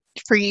right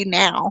for you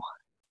now,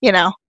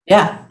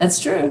 Yeah, that's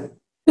true.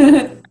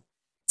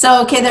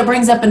 So, okay, that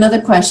brings up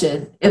another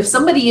question. If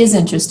somebody is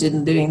interested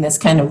in doing this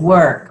kind of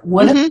work,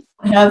 what if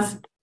they have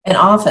an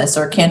office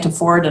or can't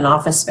afford an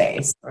office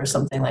space or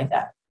something like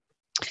that?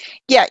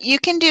 Yeah, you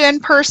can do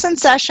in-person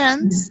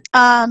sessions,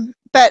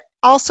 but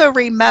also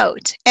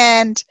remote.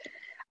 And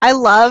I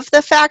love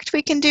the fact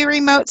we can do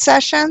remote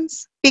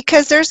sessions,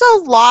 because there's a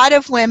lot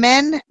of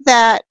women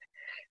that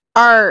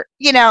are,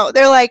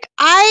 they're like,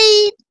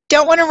 I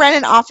don't want to rent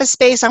an office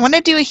space. I want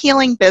to do a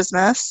healing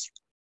business.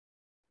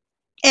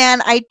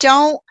 And I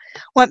don't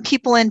want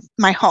people in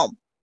my home.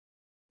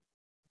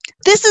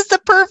 This is the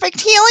perfect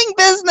healing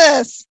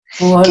business,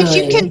 because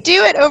you can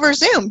do it over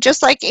Zoom,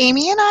 just like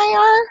Amy and I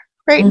are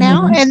right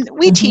now. And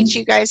we teach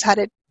you guys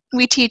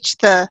we teach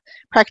the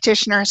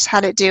practitioners how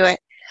to do it.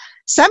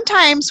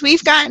 Sometimes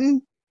we've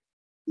gotten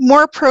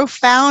more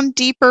profound,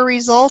 deeper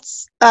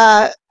results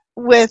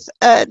with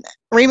a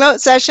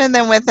remote session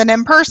than with an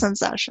in-person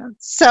session.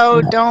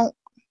 So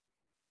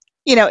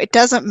it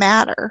doesn't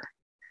matter.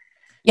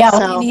 Yeah,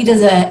 all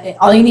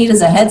you need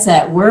is a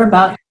headset. We're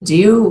about to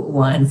do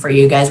one for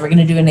you guys. We're going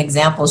to do an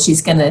example. She's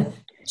gonna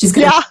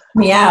put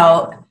me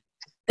out.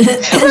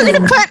 We're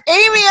going to put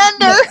Amy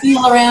under.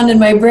 Feel around in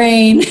my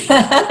brain,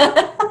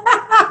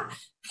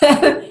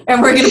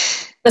 and we're going to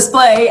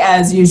display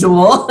as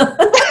usual.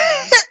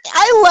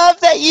 I love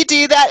that you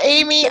do that,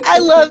 Amy. I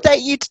love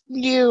that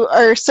you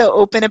are so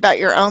open about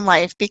your own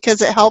life,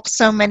 because it helps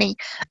so many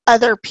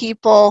other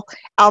people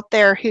out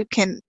there who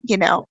can,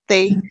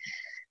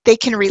 they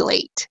can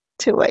relate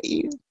to what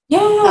you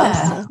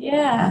have.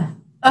 Yeah.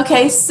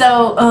 Okay,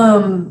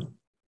 so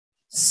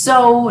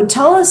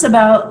tell us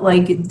about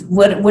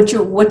what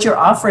you're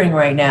offering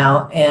right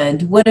now,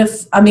 and what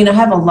if I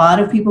have a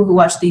lot of people who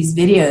watch these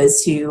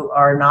videos who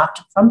are not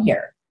from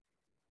here.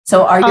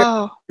 So are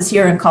you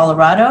here in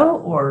Colorado,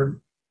 or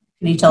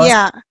can you tell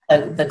us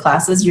the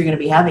classes you're going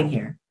to be having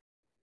here?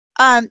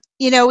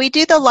 We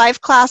do the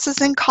live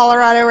classes in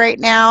Colorado right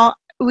now.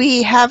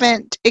 We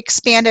haven't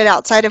expanded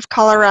outside of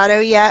Colorado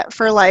yet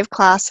for live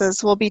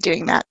classes. We'll be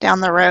doing that down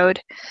the road.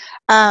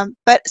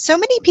 But so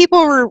many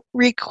people were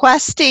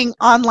requesting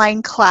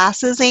online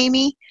classes,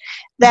 Amy,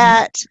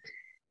 that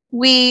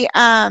we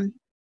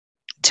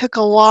took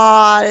a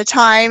lot of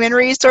time and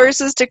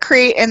resources to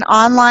create an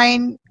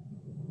online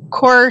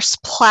course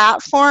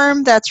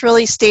platform that's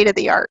really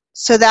state-of-the-art.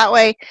 So that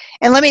way,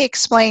 and let me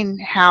explain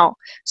how.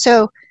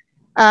 So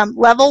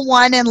level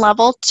 1 and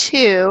level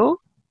 2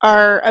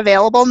 are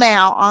available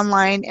now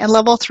online, and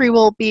level 3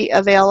 will be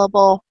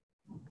available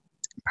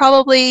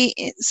probably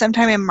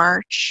sometime in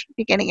March,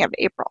 beginning of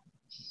April.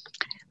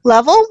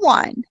 Level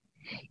 1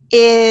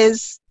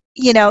 is,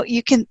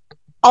 you can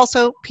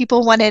also,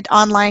 people wanted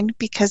online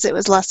because it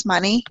was less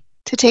money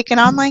to take an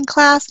online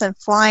class than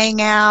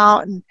flying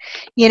out, and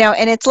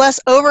and it's less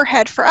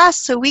overhead for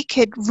us, so we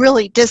could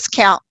really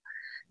discount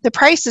the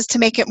prices to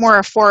make it more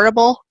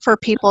affordable for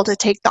people to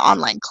take the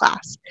online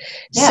class.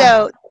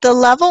 So the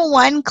level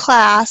 1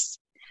 class,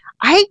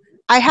 I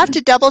have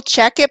to double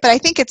check it, but I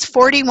think it's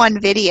 41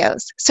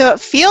 videos. So it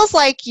feels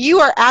like you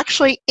are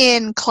actually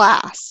in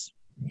class.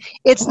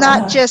 It's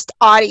not just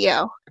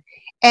audio,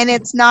 and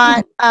it's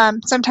not,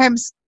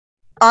 sometimes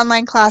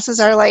online classes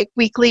are like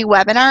weekly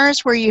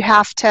webinars where you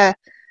have to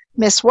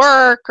miss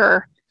work,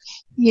 or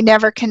you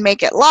never can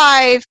make it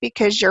live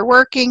because you're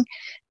working.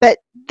 But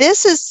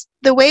this is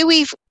the way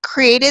we've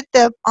created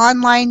the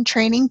online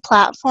training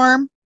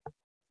platform,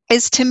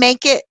 is to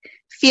make it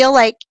feel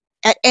like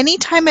at any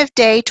time of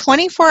day,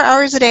 24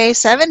 hours a day,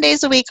 7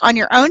 days a week, on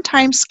your own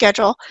time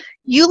schedule,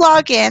 you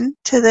log in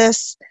to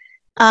this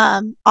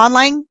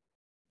online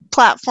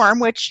platform,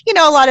 which,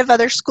 a lot of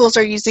other schools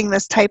are using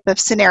this type of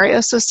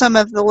scenario. So some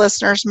of the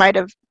listeners might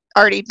have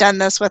already done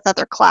this with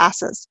other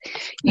classes.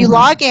 You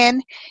log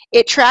in,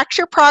 it tracks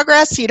your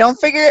progress, so you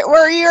don't figure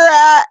where you're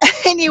at,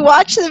 and you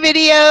watch the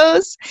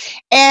videos,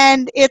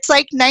 and it's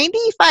like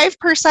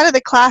 95% of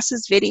the class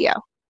is video.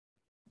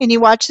 And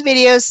you watch the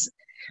videos.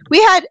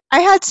 I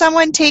had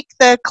someone take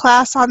the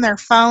class on their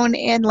phone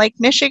in Lake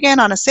Michigan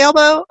on a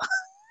sailboat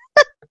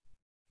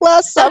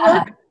last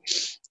summer.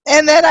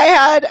 And then I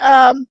had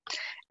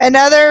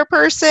another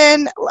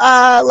person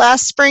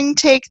last spring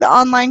take the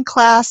online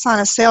class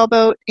on a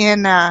sailboat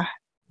in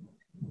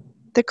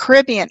the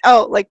Caribbean,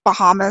 like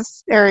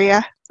Bahamas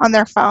area, on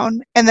their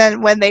phone. And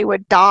then when they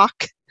would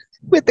dock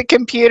with the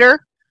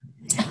computer.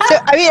 So,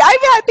 I've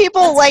had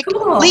people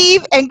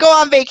leave and go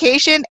on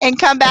vacation and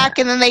come back,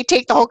 and then they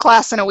take the whole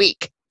class in a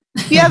week.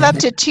 You have up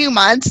to 2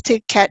 months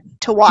to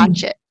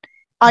watch it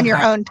on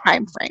your own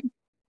time frame.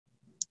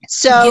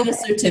 So you get a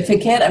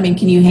certificate? I mean,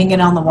 can you hang it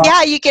on the wall?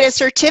 yeah, you get a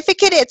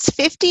certificate. It's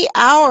 50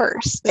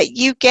 hours that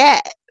you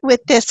get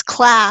with this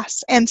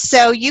class. And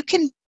so you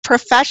can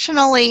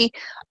professionally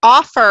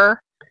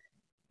offer,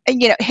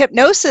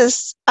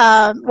 hypnosis,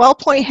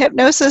 Wellpoint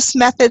hypnosis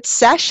method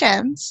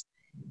sessions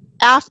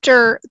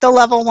after the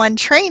level 1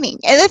 training.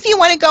 And if you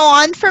want to go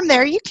on from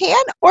there, you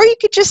can, or you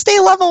could just stay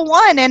level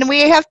 1. And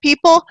we have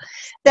people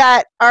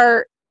that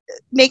are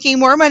making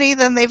more money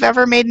than they've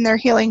ever made in their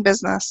healing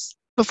business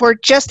before,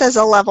 just as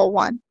a level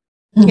 1.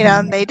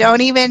 And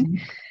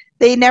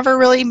they never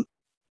really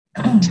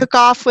took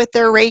off with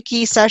their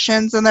Reiki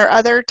sessions and their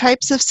other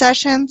types of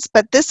sessions.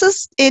 But this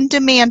is in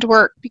demand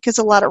work because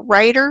a lot of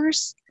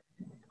writers,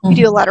 we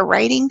do a lot of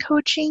writing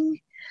coaching.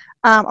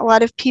 A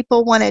lot of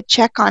people want to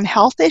check on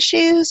health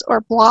issues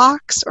or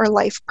blocks or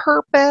life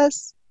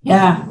purpose.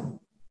 Yeah.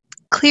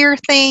 Clear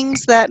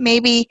things that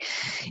maybe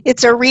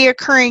it's a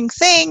reoccurring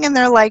thing and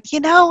they're like,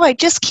 I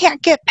just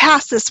can't get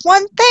past this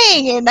one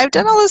thing and I've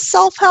done all this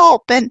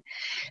self-help. And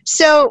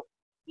so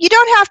you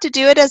don't have to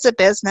do it as a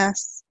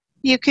business.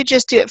 You could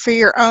just do it for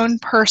your own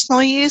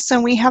personal use.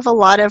 And we have a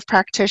lot of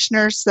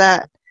practitioners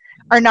that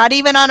are not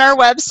even on our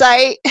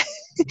website.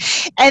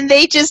 And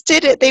they just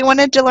did it. They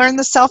wanted to learn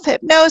the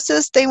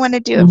self-hypnosis. They want to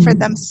do it for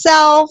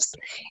themselves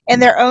and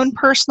their own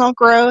personal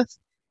growth.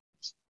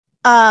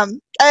 I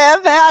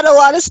have had a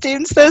lot of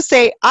students though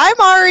say, I'm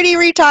already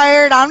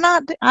retired. I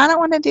don't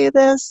want to do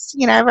this.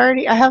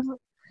 I have.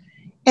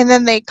 And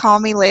then they call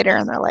me later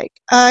and they're like,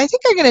 I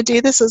think I'm going to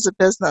do this as a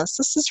business.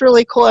 This is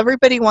really cool.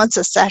 Everybody wants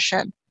a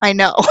session. I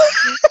know.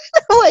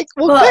 Like,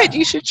 well, good.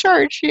 You should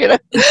charge,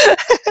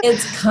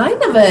 It's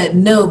kind of a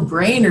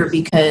no-brainer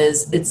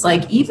because it's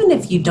like, even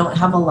if you don't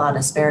have a lot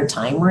of spare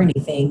time or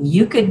anything,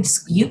 you could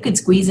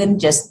squeeze in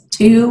just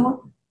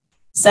 2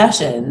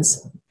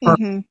 sessions per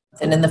month.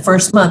 And in the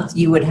first month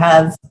you would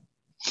have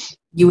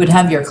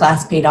your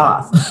class paid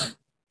off.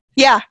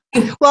 Yeah.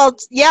 Well,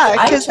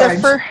 yeah, because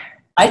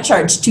I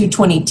charge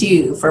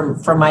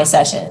 $222 for my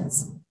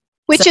sessions,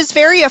 which is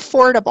very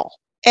affordable.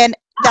 And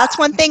that's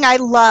one thing I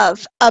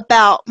love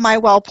about my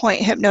Wellpoint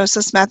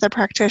hypnosis method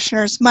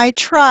practitioners, my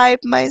tribe,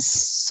 my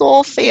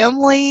soul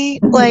family.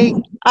 Like,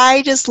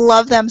 I just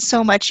love them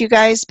so much, you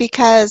guys,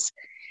 because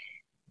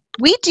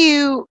we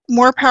do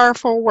more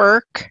powerful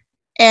work,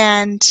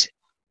 and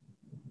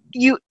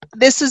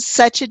this is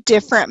such a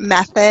different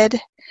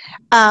method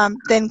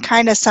than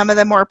kind of some of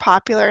the more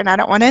popular, and I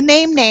don't want to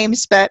name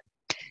names, but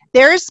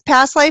there's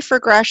past life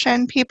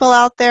regression people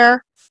out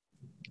there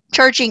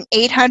charging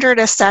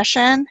 $800 a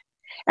session.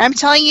 And I'm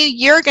telling you,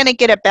 you're going to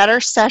get a better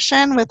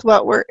session with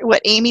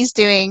what Amy's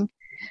doing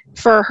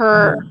for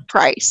her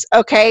price,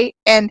 okay?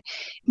 And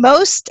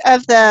most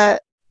of the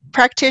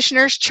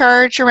practitioners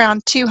charge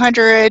around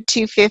 $200,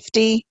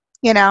 $250,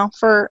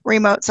 for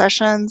remote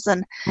sessions,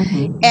 and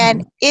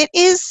it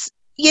is,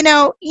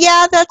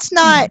 that's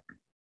not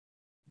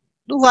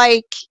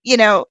like,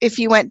 if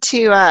you went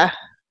to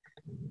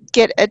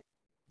get a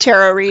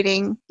tarot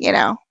reading,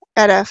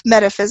 at a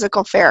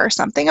metaphysical fair or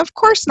something. Of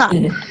course not.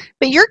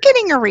 But you're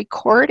getting a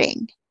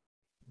recording.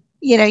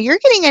 You're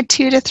getting a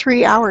 2 to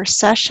 3 hour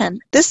session.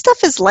 This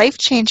stuff is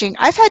life-changing.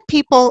 I've had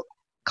people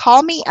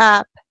call me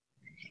up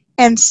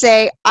and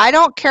say, I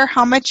don't care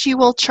how much you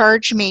will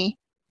charge me.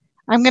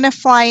 I'm going to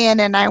fly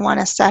in and I want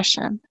a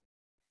session.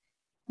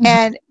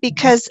 And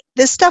because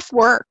this stuff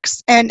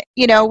works, and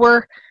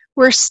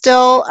we're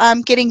still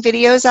getting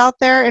videos out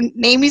there, and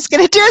Amy's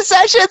going to do a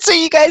session so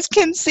you guys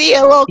can see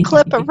a little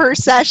clip of her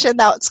session.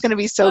 That's going to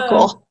be so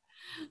cool.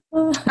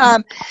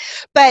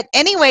 But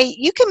anyway,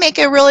 you can make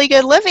a really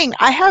good living.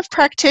 I have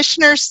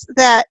practitioners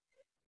that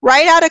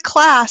right out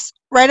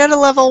of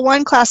level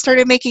 1 class,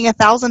 started making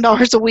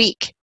 $1,000 a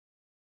week.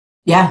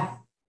 Yeah.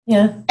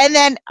 Yeah. And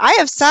then I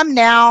have some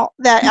now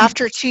that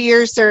after 2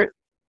 years, they're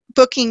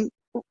booking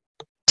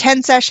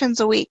 10 sessions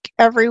a week,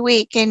 every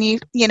week. And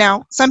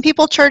some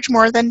people charge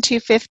more than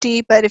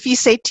 $250, but if you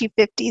say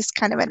 $250 is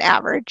kind of an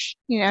average,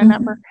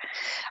 number.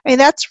 I mean,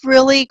 that's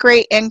really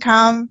great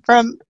income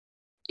from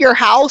your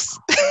house.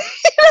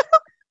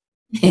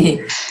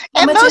 And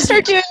most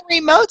are doing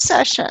remote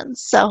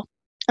sessions. So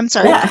I'm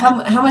sorry. Yeah.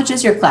 How much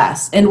is your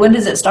class, and when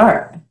does it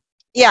start?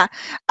 Yeah.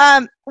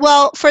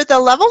 Well, for the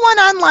level 1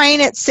 online,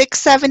 it's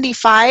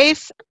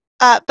 $675.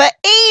 But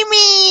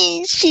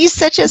Amy, she's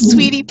such a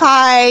sweetie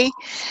pie.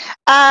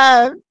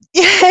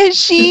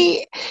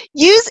 She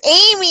use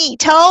Amy.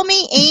 Tell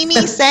me Amy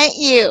sent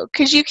you,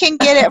 because you can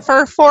get it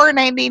for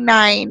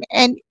 $4.99.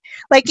 And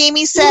like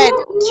Amy said,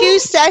 2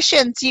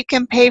 sessions you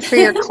can pay for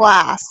your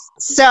class.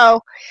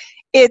 So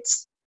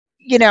it's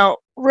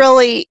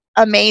really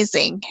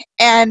amazing.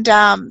 And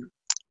awesome.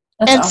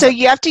 So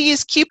you have to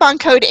use coupon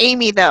code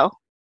Amy though,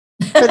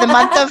 for the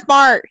month of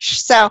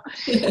March. So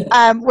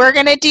we're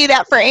going to do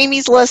that for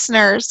Amy's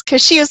listeners,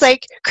 because she was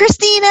like,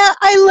 Christina,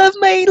 I love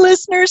my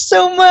listeners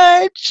so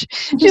much.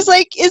 She's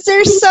like, is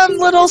there some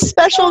little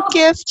special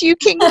gift you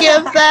can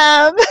give them?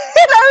 And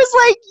I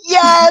was like,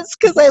 yes,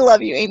 because I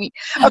love you, Amy.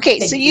 Okay,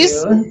 so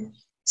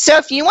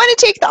if you want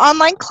to take the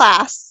online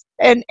class,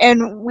 and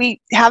we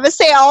have a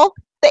sale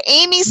the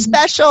Amy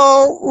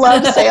special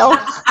love sale.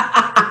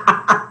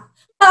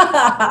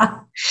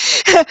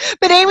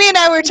 But Amy and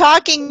I were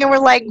talking and we're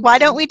like, why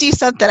don't we do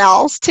something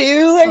else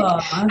too?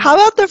 Like, how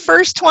about the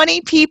first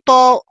 20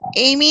 people,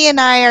 Amy and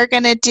I are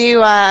going to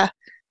do a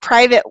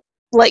private,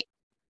 like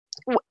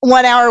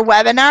 1 hour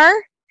webinar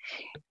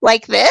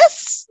like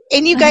this.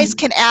 And you guys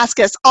can ask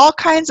us all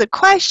kinds of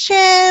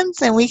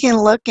questions and we can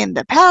look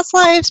into past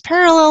lives,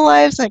 parallel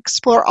lives, and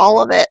explore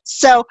all of it.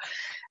 So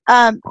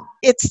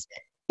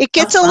it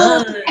gets a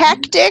little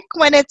hectic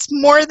when it's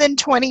more than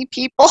 20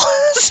 people.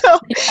 So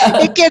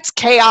it gets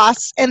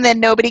chaos and then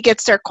nobody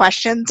gets their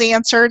questions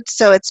answered.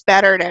 So it's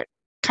better to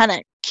kind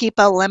of keep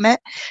a limit.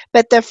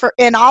 But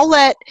and I'll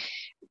let,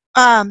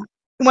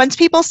 once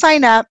people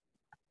sign up,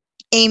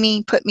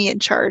 Amy put me in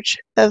charge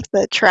of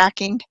the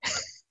tracking.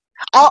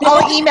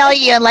 I'll email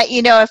you and let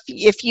you know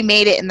if you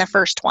made it in the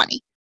first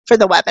 20 for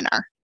the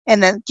webinar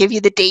and then give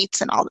you the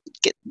dates and all,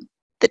 get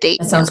the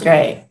date. That sounds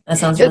great. That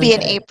sounds It'll really be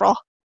good. in April.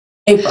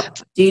 April.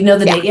 Do you know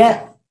the date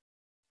yet?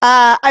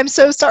 I'm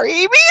so sorry,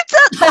 Amy.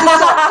 It's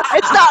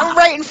not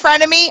right in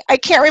front of me. I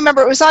can't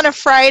remember. It was on a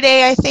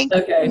Friday, I think.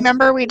 Okay.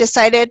 Remember we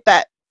decided,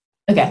 but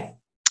okay.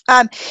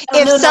 I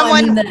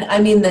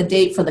mean the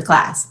date for the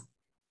class.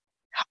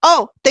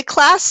 Oh, the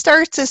class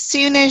starts as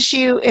soon as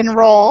you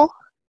enroll.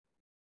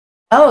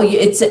 Oh,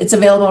 it's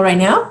available right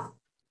now?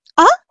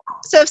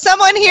 So if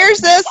someone hears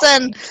this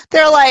and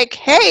they're like,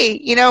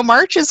 hey,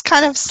 March is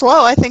kind of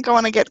slow. I think I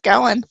want to get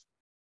going.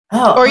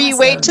 Oh, or you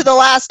wait to the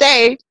last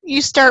day.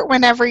 You start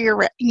whenever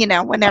you're,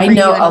 whenever I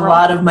know you a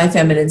lot of my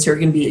feminines who are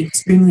going to be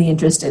extremely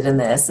interested in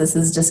this. This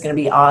is just going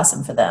to be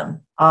awesome for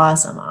them.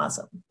 Awesome.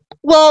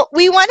 Well,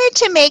 we wanted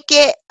to make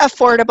it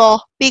affordable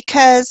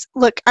because,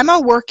 look, I'm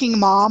a working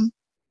mom.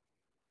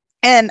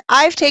 And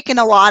And taken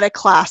a lot of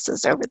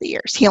classes over the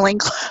years, healing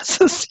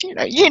classes,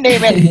 you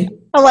name it.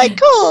 I'm like,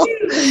 cool.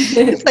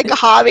 It's like a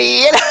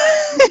hobby.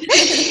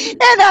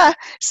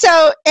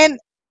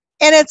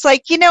 And it's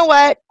like, you know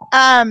what?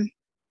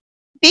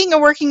 Being a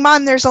working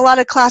mom, there's a lot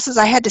of classes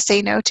I had to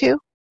say no to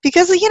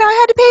because, I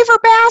had to pay for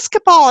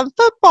basketball and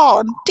football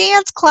and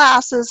dance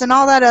classes and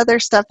all that other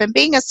stuff. And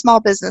being a small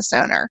business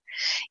owner,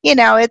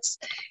 it's,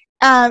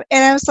 and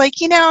I was like,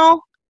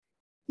 now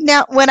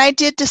when I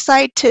did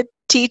decide to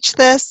teach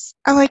this,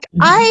 I'm like,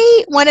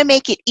 I want to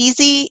make it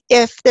easy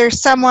if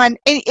there's someone,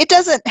 and it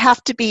doesn't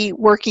have to be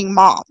working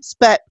moms,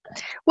 but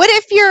what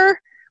if you're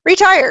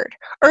retired?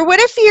 Or what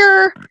if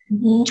you're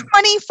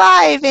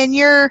 25 and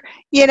you're,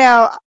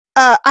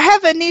 I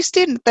have a new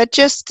student that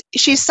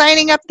she's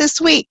signing up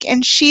this week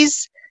and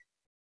she's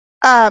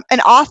an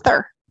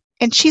author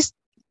and she's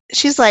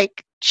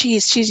like,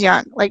 she's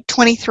young, like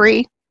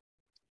 23.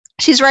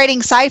 She's writing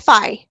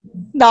sci-fi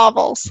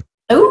novels.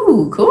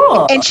 Oh,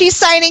 cool. And she's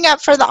signing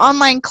up for the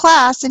online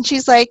class and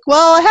she's like,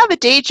 well, I have a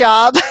day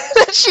job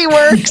that she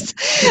works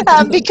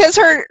because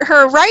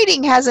her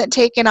writing hasn't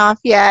taken off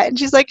yet. And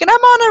she's like, and I'm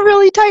on a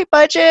really tight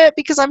budget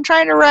because I'm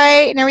trying to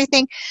write and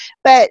everything.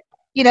 But,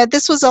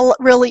 this was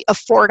really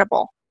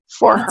affordable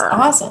for her.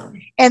 Awesome.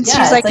 And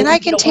she's like, and I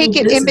can take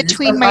it in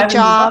between my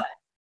job.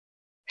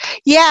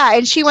 Yeah.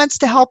 And she wants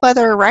to help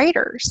other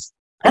writers.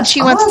 And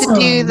she wants to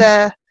do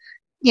the,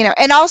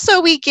 and also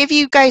we give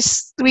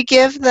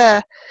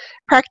the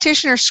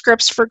practitioner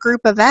scripts for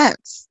group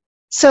events.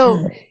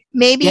 So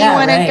maybe you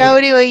want to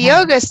go to a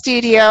yoga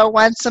studio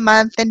once a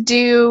month and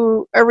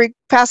do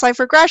past life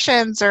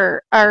regressions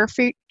or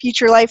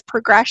future life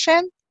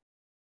progression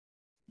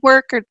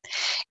work.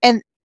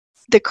 And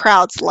the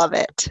crowds love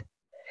it.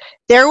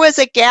 There was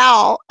a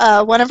gal,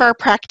 one of our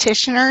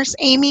practitioners,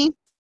 Amy,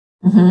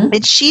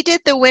 and she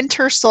did the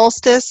winter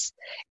solstice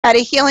at a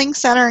healing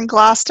center in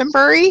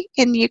Glastonbury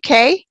in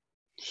UK.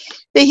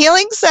 The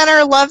healing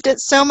center loved it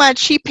so much,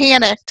 she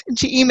panicked, and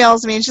she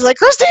emails me, and she's like,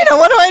 Christina,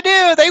 what do I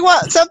do? They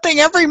want something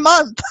every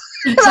month.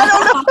 I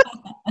don't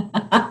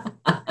know.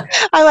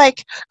 I'm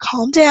like,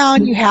 calm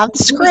down, you have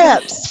the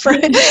scripts.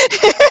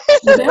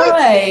 It's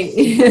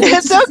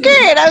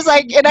okay. And I was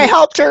like, and I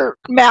helped her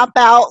map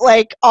out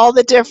like all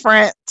the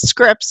different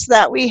scripts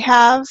that we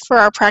have for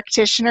our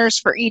practitioners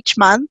for each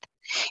month.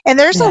 And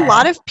there's a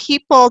lot of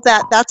people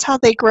that's how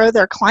they grow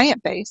their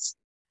client base.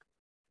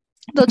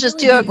 They'll just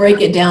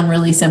break it down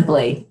really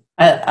simply.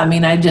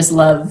 I just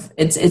love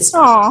it's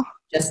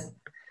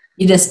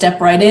you just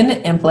step right in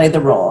and play the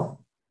role.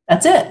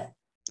 That's it.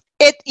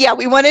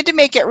 We wanted to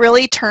make it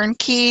really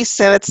turnkey,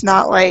 so it's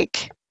not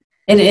like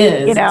it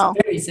is.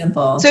 It's very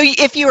simple. So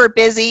if you were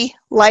busy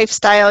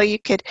lifestyle, you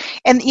could,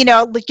 and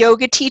the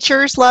yoga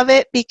teachers love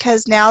it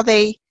because now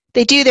they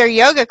do their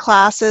yoga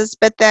classes,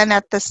 but then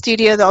at the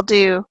studio they'll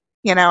do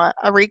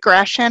a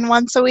regression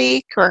once a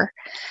week, or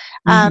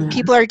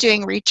people are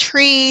doing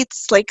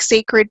retreats, like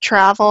sacred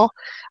travel.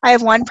 I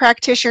have one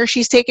practitioner,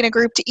 she's taking a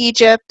group to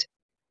Egypt,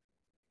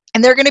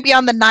 and they're going to be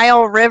on the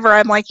Nile River.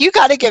 I'm like, you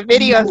got to get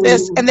video of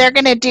this. And they're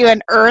going to do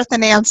an earth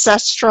and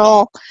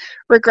ancestral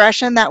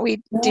regression that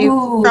we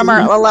do from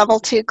our level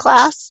 2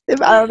 class. I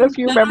don't know if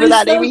you remember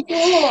that, Amy.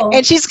 Cool.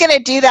 And she's going to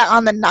do that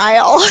on the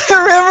Nile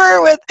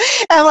River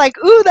I'm like,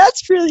 ooh,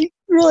 that's really,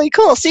 really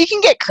cool. So you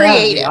can get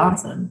creative.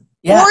 Awesome.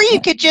 Yeah. Or you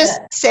could just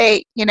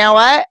say, you know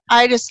what?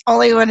 I just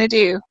only want to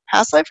do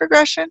past life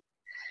regression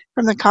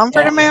from the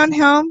comfort of my own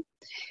home,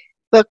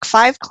 book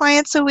 5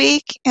 clients a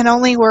week, and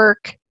only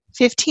work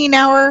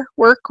 15-hour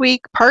work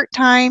week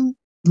part-time,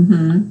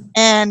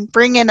 and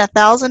bring in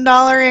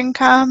 $1,000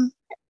 income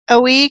a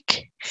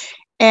week.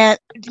 And,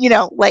 you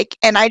know, like,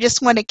 and I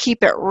just want to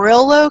keep it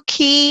real low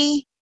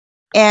key.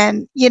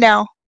 And, you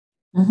know,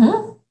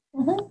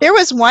 there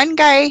was one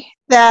guy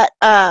that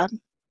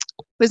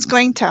was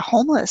going to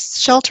homeless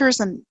shelters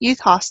and youth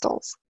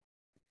hostels.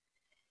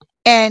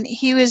 And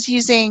he was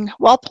using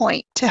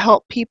Wellpoint to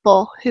help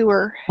people who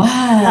were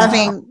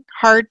having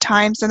hard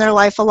times in their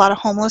life. A lot of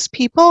homeless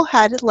people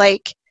had,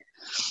 like,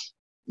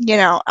 you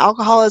know,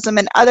 alcoholism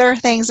and other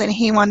things, and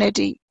he wanted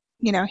to,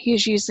 you know, he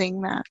was using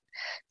that.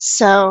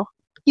 So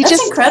you That's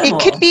just, incredible.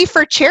 it could be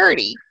for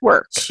charity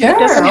work. Sure. It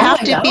doesn't have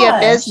to be a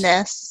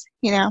business,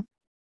 you know.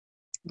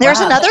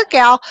 There's another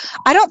gal,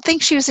 I don't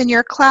think she was in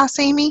your class,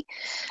 Amy,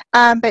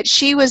 but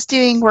she was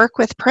doing work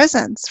with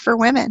prisons for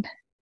women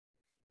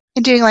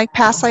and doing like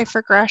past life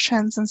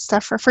regressions and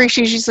stuff for free.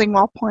 She's using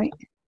Wellpoint.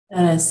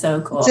 That is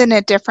so cool. It's in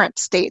a different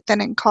state than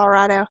in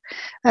Colorado.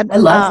 And, I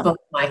loved both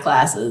my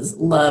classes.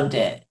 Loved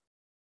it.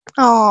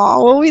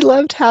 Oh, well, we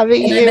loved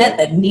having you. I met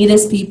the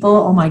neatest people.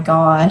 Oh my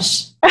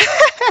gosh.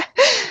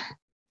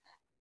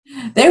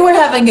 They were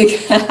having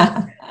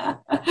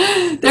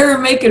they were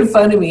making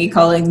fun of me,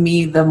 calling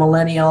me the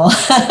millennial.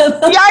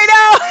 Yeah, I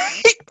know.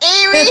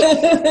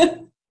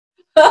 Amy.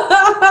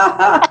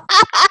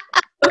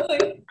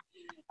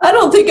 I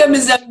don't think I'm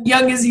as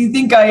young as you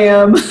think I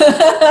am.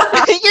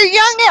 You're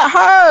young at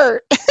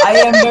heart. I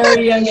am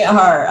very young at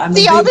heart.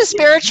 See, all the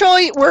spiritual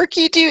work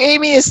you do,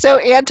 Amy, is so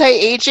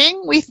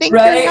anti-aging. We think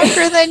you're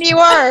younger than you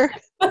are.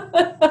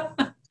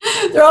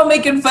 They're all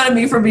making fun of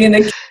me for being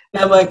a kid.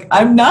 I'm like,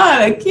 I'm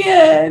not a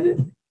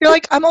kid. You're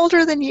like, I'm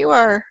older than you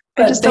are.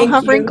 I just don't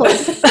have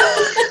wrinkles. It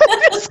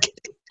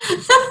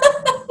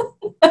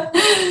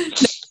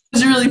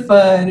was really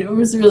fun. It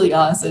was really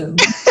awesome.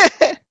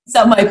 I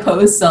saw my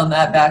posts on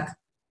that back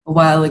a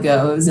while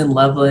ago. It was in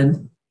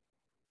Loveland.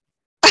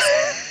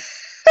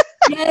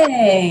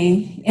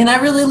 Yay. And I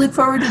really look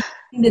forward to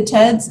talking to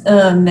Ted's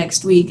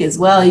next week as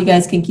well. You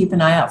guys can keep an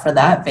eye out for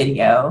that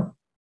video.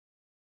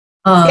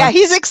 Yeah,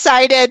 he's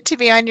excited to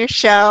be on your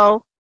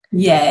show.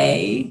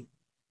 Yay.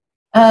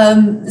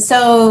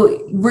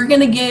 So you're going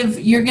to give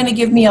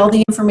me all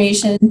the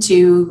information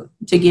to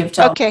give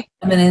to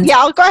Eminence. Yeah,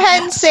 I'll go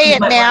ahead and say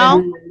it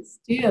now.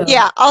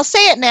 Yeah, I'll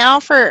say it now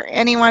for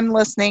anyone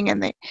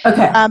listening.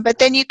 But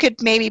then you could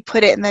maybe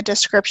put it in the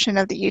description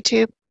of the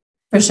YouTube.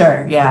 For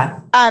sure, yeah.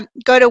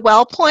 Go to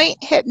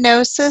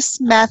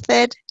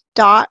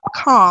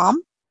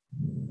wellpointhypnosismethod.com.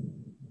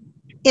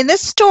 In the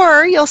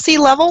store, you'll see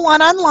level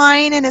 1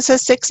 online, and it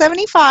says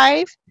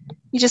 $675.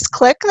 You just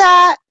click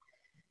that.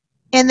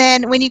 And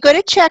then when you go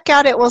to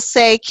checkout, it will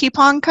say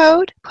coupon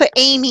code, put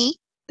Amy.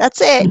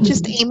 That's it,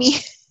 just Amy.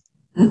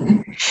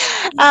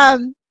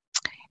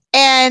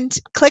 And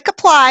click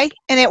apply,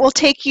 and it will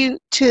take you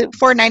to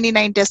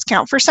 $4.99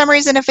 discount. For some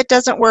reason, if it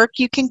doesn't work,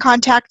 you can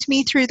contact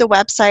me through the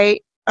website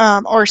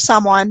or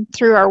someone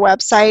through our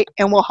website,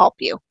 and we'll help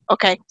you.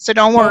 Okay, so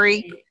don't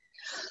worry.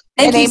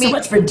 Thank you so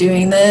much for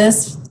doing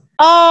this.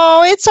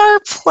 Oh, it's our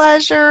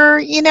pleasure.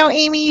 You know,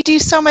 Amy, you do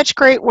so much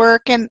great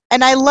work, and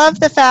I love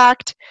the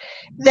fact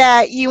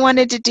that you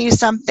wanted to do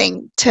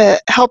something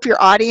to help your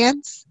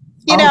audience,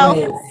 you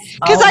know,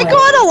 because I go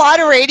on a lot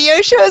of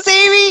radio shows,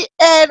 Amy,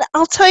 and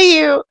I'll tell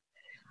you,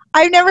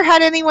 I've never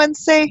had anyone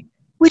say,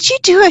 would you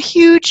do a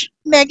huge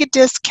mega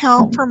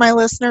discount for my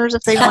listeners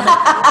if they want to? And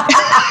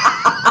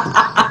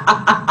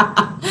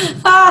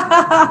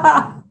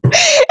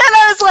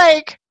I was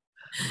like,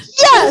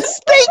 yes,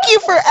 thank you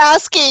for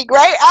asking,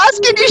 right?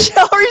 Ask and you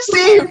shall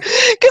receive.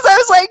 Because I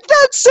was like,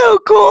 that's so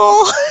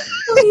cool.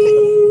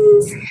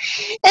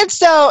 And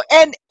so,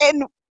 and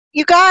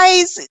you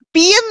guys,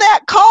 be in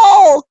that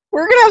call.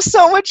 We're going to have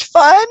so much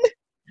fun.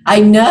 I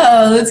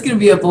know. It's going to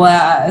be a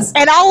blast.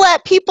 And I'll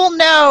let people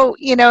know,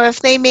 you know, if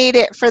they made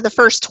it for the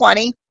first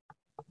 20.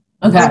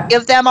 Okay. I'll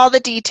give them all the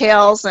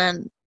details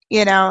and,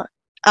 you know,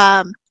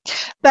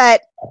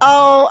 but,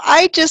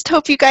 I just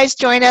hope you guys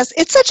join us.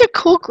 It's such a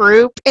cool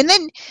group. And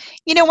then,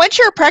 you know, once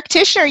you're a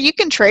practitioner, you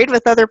can trade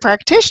with other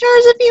practitioners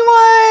if you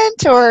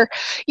want, or,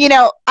 you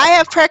know, I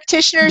have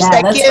practitioners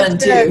that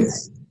give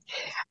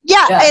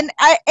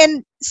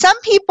and some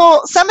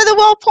people, some of the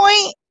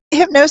Wellpoint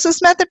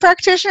hypnosis method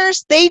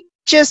practitioners,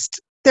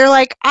 they're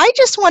like, I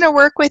just want to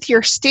work with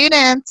your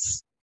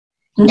students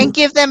and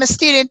give them a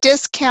student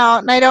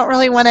discount, and I don't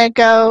really want to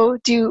go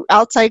do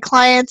outside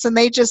clients, and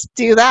they just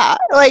do that.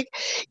 Like,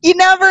 you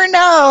never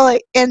know.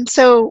 Like, and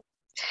so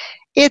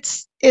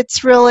it's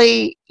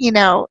really, you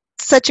know,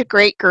 such a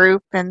great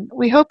group, and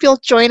we hope you'll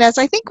join us.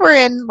 I think we're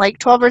in like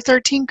 12 or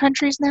 13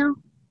 countries now.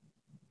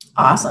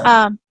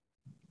 Awesome.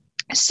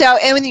 So,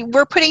 and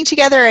we're putting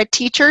together a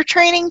teacher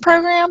training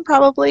program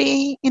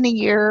probably in a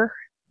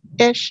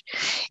year-ish.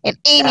 And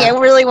Amy, I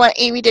really want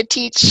Amy to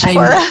teach for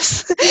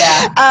us.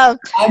 Yeah. I'm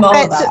all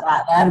about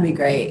that. That'd be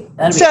great.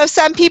 So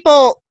some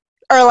people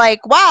are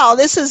like, wow,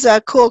 this is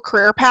a cool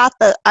career path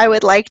that I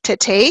would like to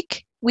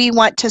take, we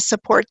want to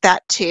support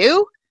that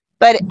too.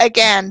 But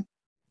again,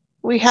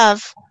 we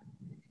have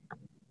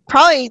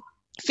probably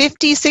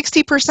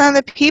 50-60% of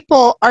the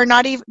people are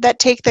not even that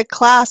take the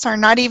class are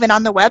not even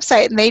on the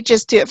website, and they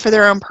just do it for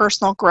their own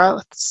personal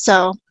growth.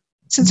 So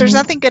since there's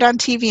nothing good on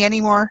TV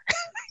anymore,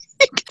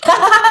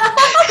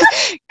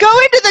 go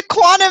into the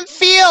quantum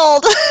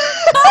field.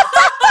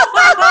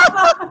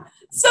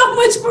 So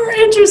much more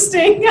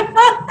interesting.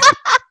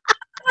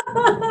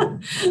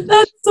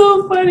 That's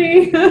so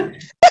funny.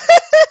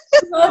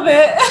 Love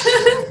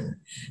it.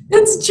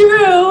 It's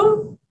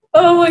true.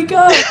 Oh my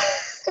God.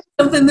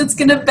 Something that's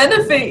going to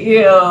benefit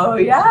you.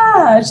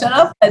 Yeah. Shut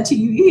off that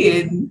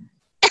TV and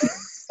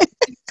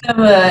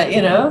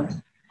you know.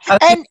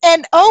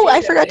 And oh,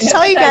 I forgot to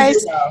tell you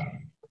guys.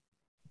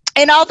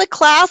 In all the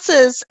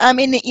classes, I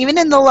mean, even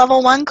in the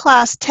level 1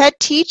 class, Ted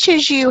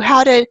teaches you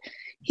how to,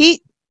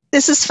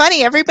 this is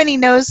funny, everybody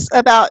knows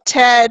about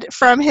Ted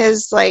from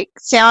his like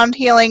sound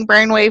healing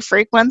brainwave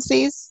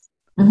frequencies,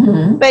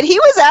 but he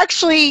was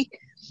actually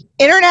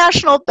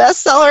international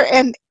bestseller,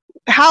 and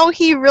how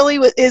he really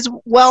is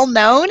well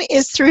known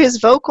is through his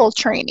vocal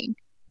training.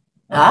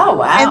 Oh,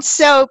 wow. And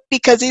so,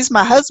 because he's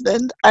my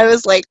husband, I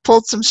was like,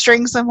 pulled some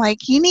strings. I'm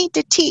like, you need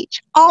to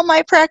teach all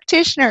my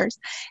practitioners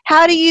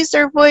how to use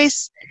their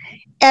voice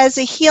as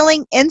a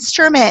healing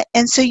instrument.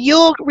 And so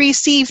you'll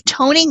receive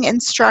toning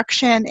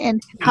instruction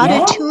and how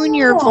to tune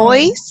your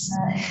voice.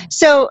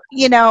 So,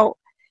 you know,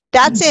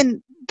 that's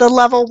in the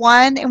level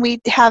 1, and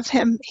we have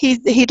him, he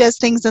does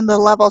things in the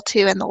level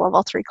 2 and the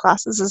level 3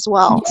 classes as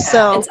well. Yeah,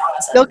 so awesome.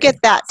 You'll get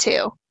that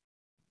too.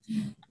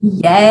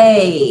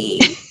 Yay.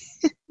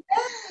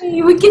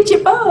 We get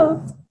you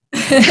both.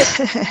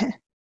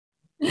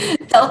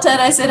 Tell Ted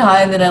I said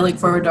hi, and then I look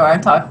forward to our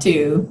talk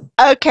too.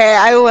 Okay,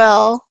 I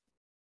will.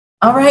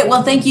 All right.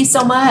 Well, thank you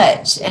so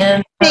much.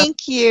 And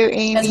thank you,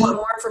 Amy. If you guys want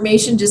more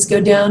information, just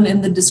go down in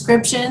the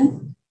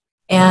description,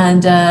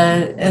 and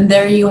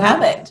there you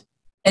have it.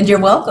 And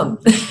you're welcome.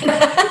 See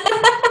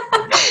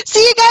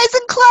you guys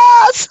in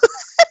class.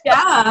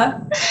 Yeah.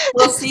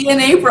 We'll see you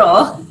in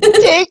April.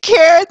 Take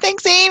care.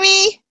 Thanks,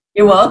 Amy.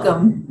 You're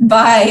welcome.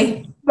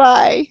 Bye.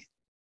 Bye.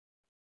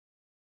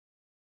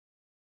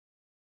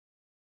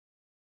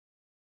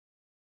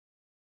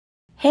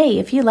 Hey,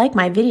 if you like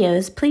my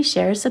videos, please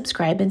share,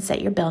 subscribe, and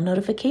set your bell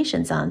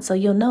notifications on so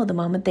you'll know the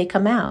moment they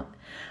come out.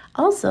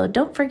 Also,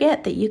 don't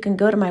forget that you can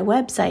go to my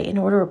website and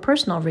order a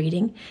personal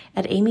reading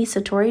at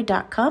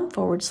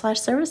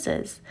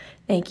amysatori.com/services.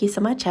 Thank you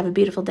so much. Have a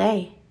beautiful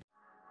day.